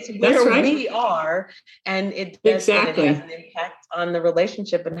right. It's where we are. And it does exactly. It has an impact on the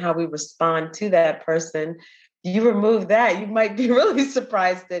relationship and how we respond to that person. You remove that, you might be really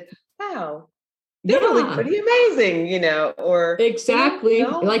surprised that, wow, they're really pretty amazing, or exactly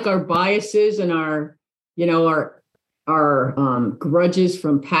like our biases and our grudges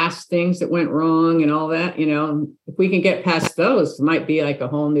from past things that went wrong and all that, if we can get past those, it might be like a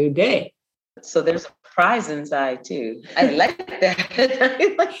whole new day. So there's a prize inside too. I like that.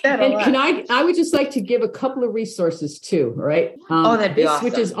 I like that a lot. And I would just like to give a couple of resources too, right? That'd be awesome.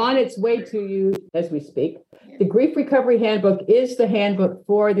 Which is on its way to you as we speak. The Grief Recovery Handbook is the handbook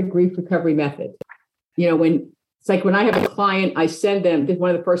for the grief recovery method. It's like when I have a client, I send them, one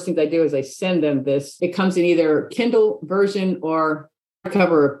of the first things I do is I send them this. It comes in either Kindle version or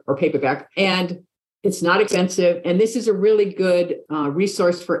cover or paperback, and it's not expensive. And this is a really good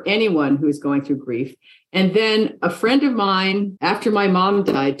resource for anyone who is going through grief. And then a friend of mine, after my mom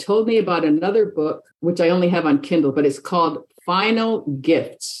died, told me about another book, which I only have on Kindle, but it's called Final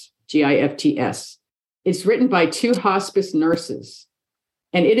Gifts, GIFTS. It's written by 2 hospice nurses.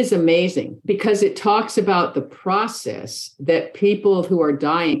 And it is amazing because it talks about the process that people who are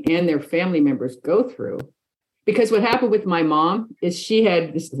dying and their family members go through. Because what happened with my mom is she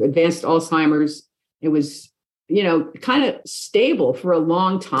had this advanced Alzheimer's. It was, kind of stable for a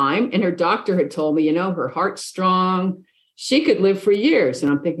long time. And her doctor had told me, her heart's strong. She could live for years.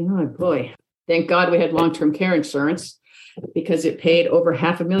 And I'm thinking, oh boy, thank God we had long-term care insurance, because it paid over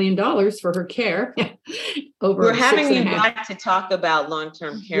 $500,000 for her care. We're having you back to talk about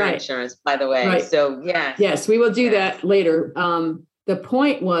long-term care insurance, by the way. Right. So yes, we will do that later. The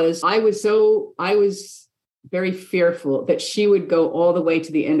point was, I was very fearful that she would go all the way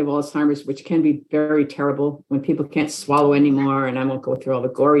to the end of Alzheimer's, which can be very terrible when people can't swallow anymore. And I won't go through all the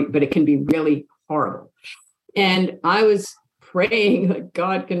gory, but it can be really horrible. And I was praying, like,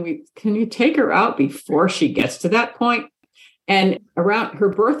 God, can you take her out before she gets to that point? And around her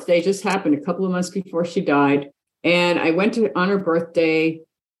birthday just happened a couple of months before she died. And I went on her birthday,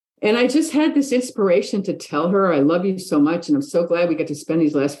 and I just had this inspiration to tell her, I love you so much. And I'm so glad we get to spend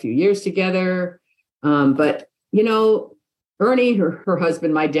these last few years together. But, Ernie, her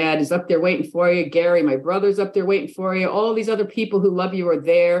husband, my dad, is up there waiting for you. Gary, my brother's up there waiting for you. All these other people who love you are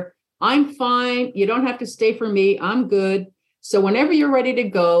there. I'm fine. You don't have to stay for me. I'm good. So whenever you're ready to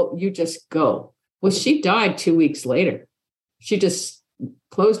go, you just go. Well, she died 2 weeks later. She just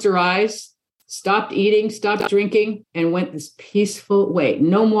closed her eyes, stopped eating, stopped drinking, and went this peaceful way.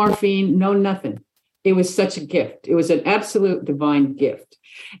 No morphine, no nothing. it was such a gift. It was an absolute divine gift.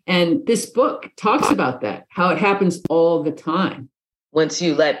 And this book talks about that, how it happens all the time. Once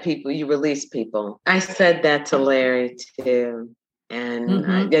you let people, you release people. I said that to Larry too.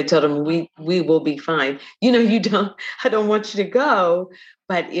 And I told him, we will be fine. I don't want you to go,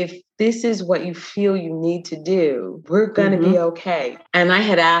 but if this is what you feel you need to do, we're going to be okay. And I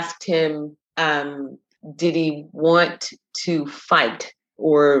had asked him, did he want to fight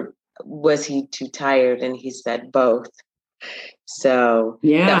or was he too tired? And he said both. So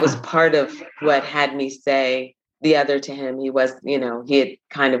that was part of what had me say the other to him. He was, he had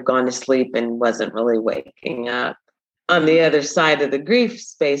kind of gone to sleep and wasn't really waking up. On the other side of the grief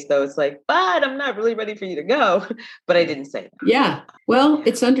space, though, it's like, but I'm not really ready for you to go. But I didn't say that. Yeah. Well,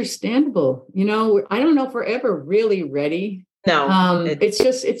 it's understandable. I don't know if we're ever really ready. No.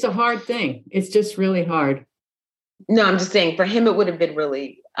 It's a hard thing. It's just really hard. No, I'm just saying for him, it would have been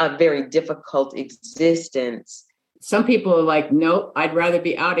really a very difficult existence. Some people are like, nope, I'd rather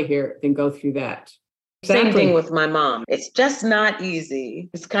be out of here than go through that. Same thing with my mom. It's just not easy.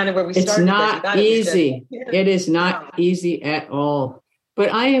 It's kind of where we started. It's not easy. It is not easy at all.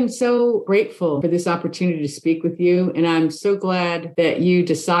 But I am so grateful for this opportunity to speak with you. And I'm so glad that you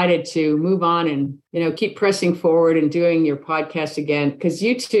decided to move on and, keep pressing forward and doing your podcast again, because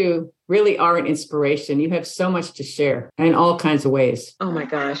you two really are an inspiration. You have so much to share in all kinds of ways. Oh my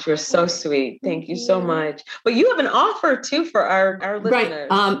gosh, you're so sweet. Thank you so much. But you have an offer too for our listeners.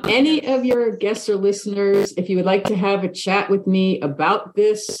 Right. Any of your guests or listeners, if you would like to have a chat with me about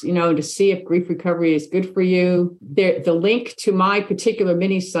this, to see if grief recovery is good for you, the link to my particular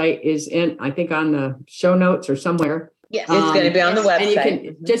mini site is I think on the show notes or somewhere. Yes, it's going to be on the website. And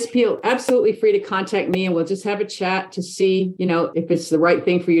you can just feel absolutely free to contact me and we'll just have a chat to see, if it's the right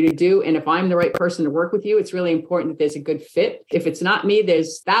thing for you to do. And if I'm the right person to work with you, it's really important that there's a good fit. If it's not me,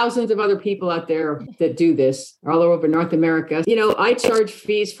 there's thousands of other people out there that do this all over North America. I charge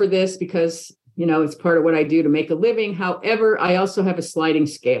fees for this because it's part of what I do to make a living. However, I also have a sliding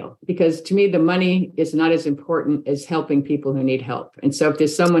scale because to me, the money is not as important as helping people who need help. And so if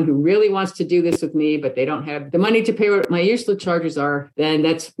there's someone who really wants to do this with me, but they don't have the money to pay what my usual charges are, then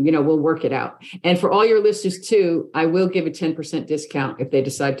that's, we'll work it out. And for all your listeners too, I will give a 10% discount if they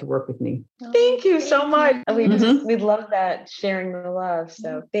decide to work with me. Thank you so much. We love that, sharing the love.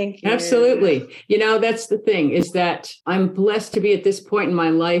 So thank you. Absolutely. That's the thing is that I'm blessed to be at this point in my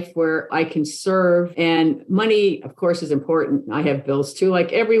life where I can serve, and money, of course, is important. I have bills too,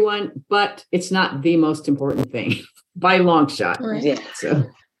 like everyone, but it's not the most important thing by a long shot. Right. Yeah. So.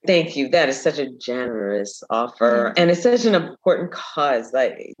 Thank you. That is such a generous offer. And it's such an important cause.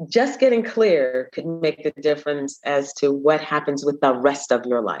 Like just getting clear could make the difference as to what happens with the rest of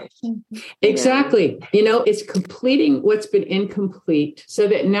your life. Exactly. It's completing what's been incomplete so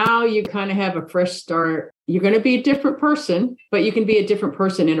that now you kind of have a fresh start. You're going to be a different person, but you can be a different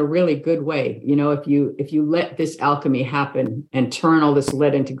person in a really good way. If you let this alchemy happen and turn all this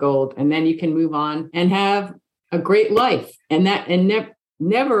lead into gold, and then you can move on and have a great life.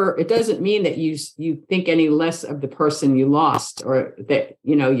 Never, it doesn't mean that you think any less of the person you lost or that,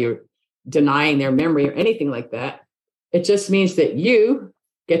 you're denying their memory or anything like that. It just means that you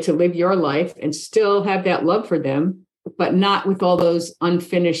get to live your life and still have that love for them, but not with all those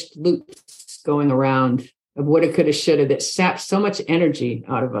unfinished loops going around of what it could have, should have, that saps so much energy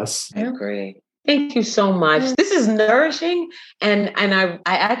out of us. I agree. Thank you so much. This is nourishing. And I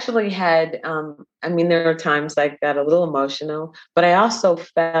actually had, there are times I got a little emotional, but I also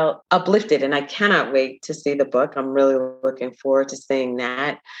felt uplifted and I cannot wait to see the book. I'm really looking forward to seeing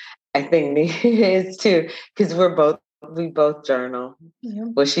that. I think me is too, because we both journal. Yeah.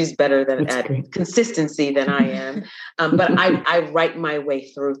 Well, she's better at consistency than I am. But I write my way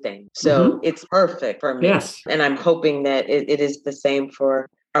through things. So it's perfect for me. Yes. And I'm hoping that it is the same for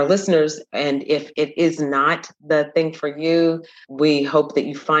our listeners. And if it is not the thing for you, we hope that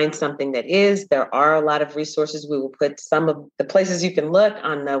you find something that is. There are a lot of resources. We will put some of the places you can look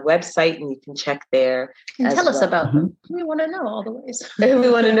on the website and you can check there. And tell us about them. We want to know all the ways. We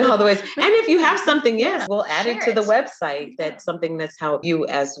want to know all the ways. And if you have something, we'll add it to the website. That's something that's helped you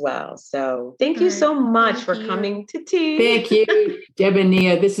as well. So thank you so much for coming to tea. Thank you, Deb and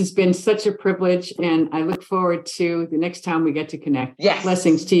Nia. This has been such a privilege. And I look forward to the next time we get to connect. Yes.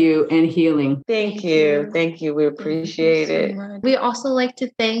 Blessings to you and healing. Thank you. Thank you. We appreciate it. We also like to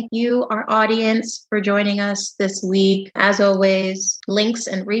thank you, our audience, for joining us this week. As always, links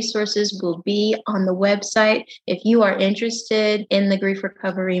and resources will be on the website. If you are interested in the grief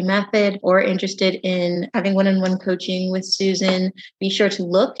recovery method or interested in having one-on-one coaching with Susan, be sure to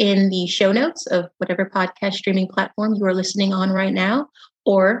look in the show notes of whatever podcast streaming platform you are listening on right now,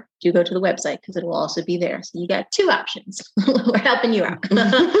 or do go to the website because it will also be there. So you got 2 options. We're helping you out.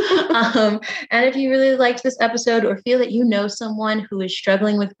 And if you really liked this episode or feel that you know someone who is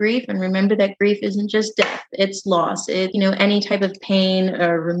struggling with grief, and remember that grief isn't just death, it's loss. It, any type of pain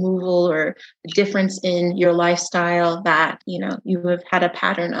or removal or difference in your lifestyle that, you have had a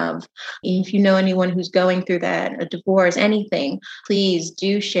pattern of. If you know anyone who's going through that, a divorce, anything, please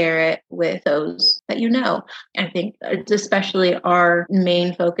do share it with those that you know. I think especially our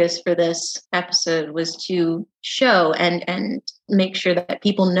main focus for this episode was to show and make sure that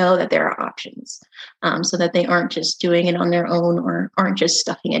people know that there are options, so that they aren't just doing it on their own or aren't just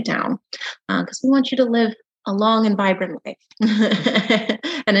stuffing it down, because we want you to live a long and vibrant life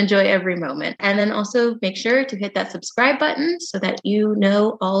and enjoy every moment. And then also make sure to hit that subscribe button so that you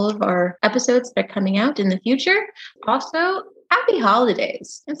know all of our episodes that are coming out in the future. Also, happy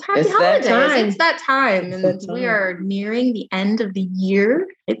holidays. It's holidays. It's that time. And we are nearing the end of the year.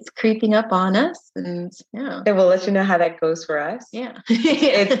 It's creeping up on us. And yeah. And we'll let you know how that goes for us. Yeah.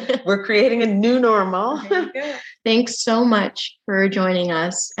 We're creating a new normal. Thanks so much for joining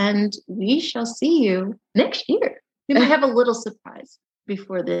us. And we shall see you next year. We might have a little surprise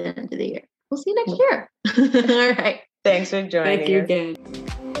before the end of the year. We'll see you next year. All right. Thanks for joining us. Thank you again.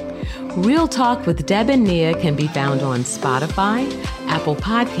 Real Talk with Deb and Nia can be found on Spotify, Apple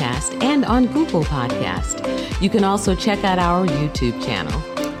Podcast, and on Google Podcast. You can also check out our YouTube channel.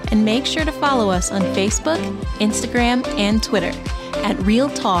 And make sure to follow us on Facebook, Instagram, and Twitter at Real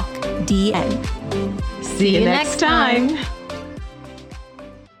Talk DN. See you next time.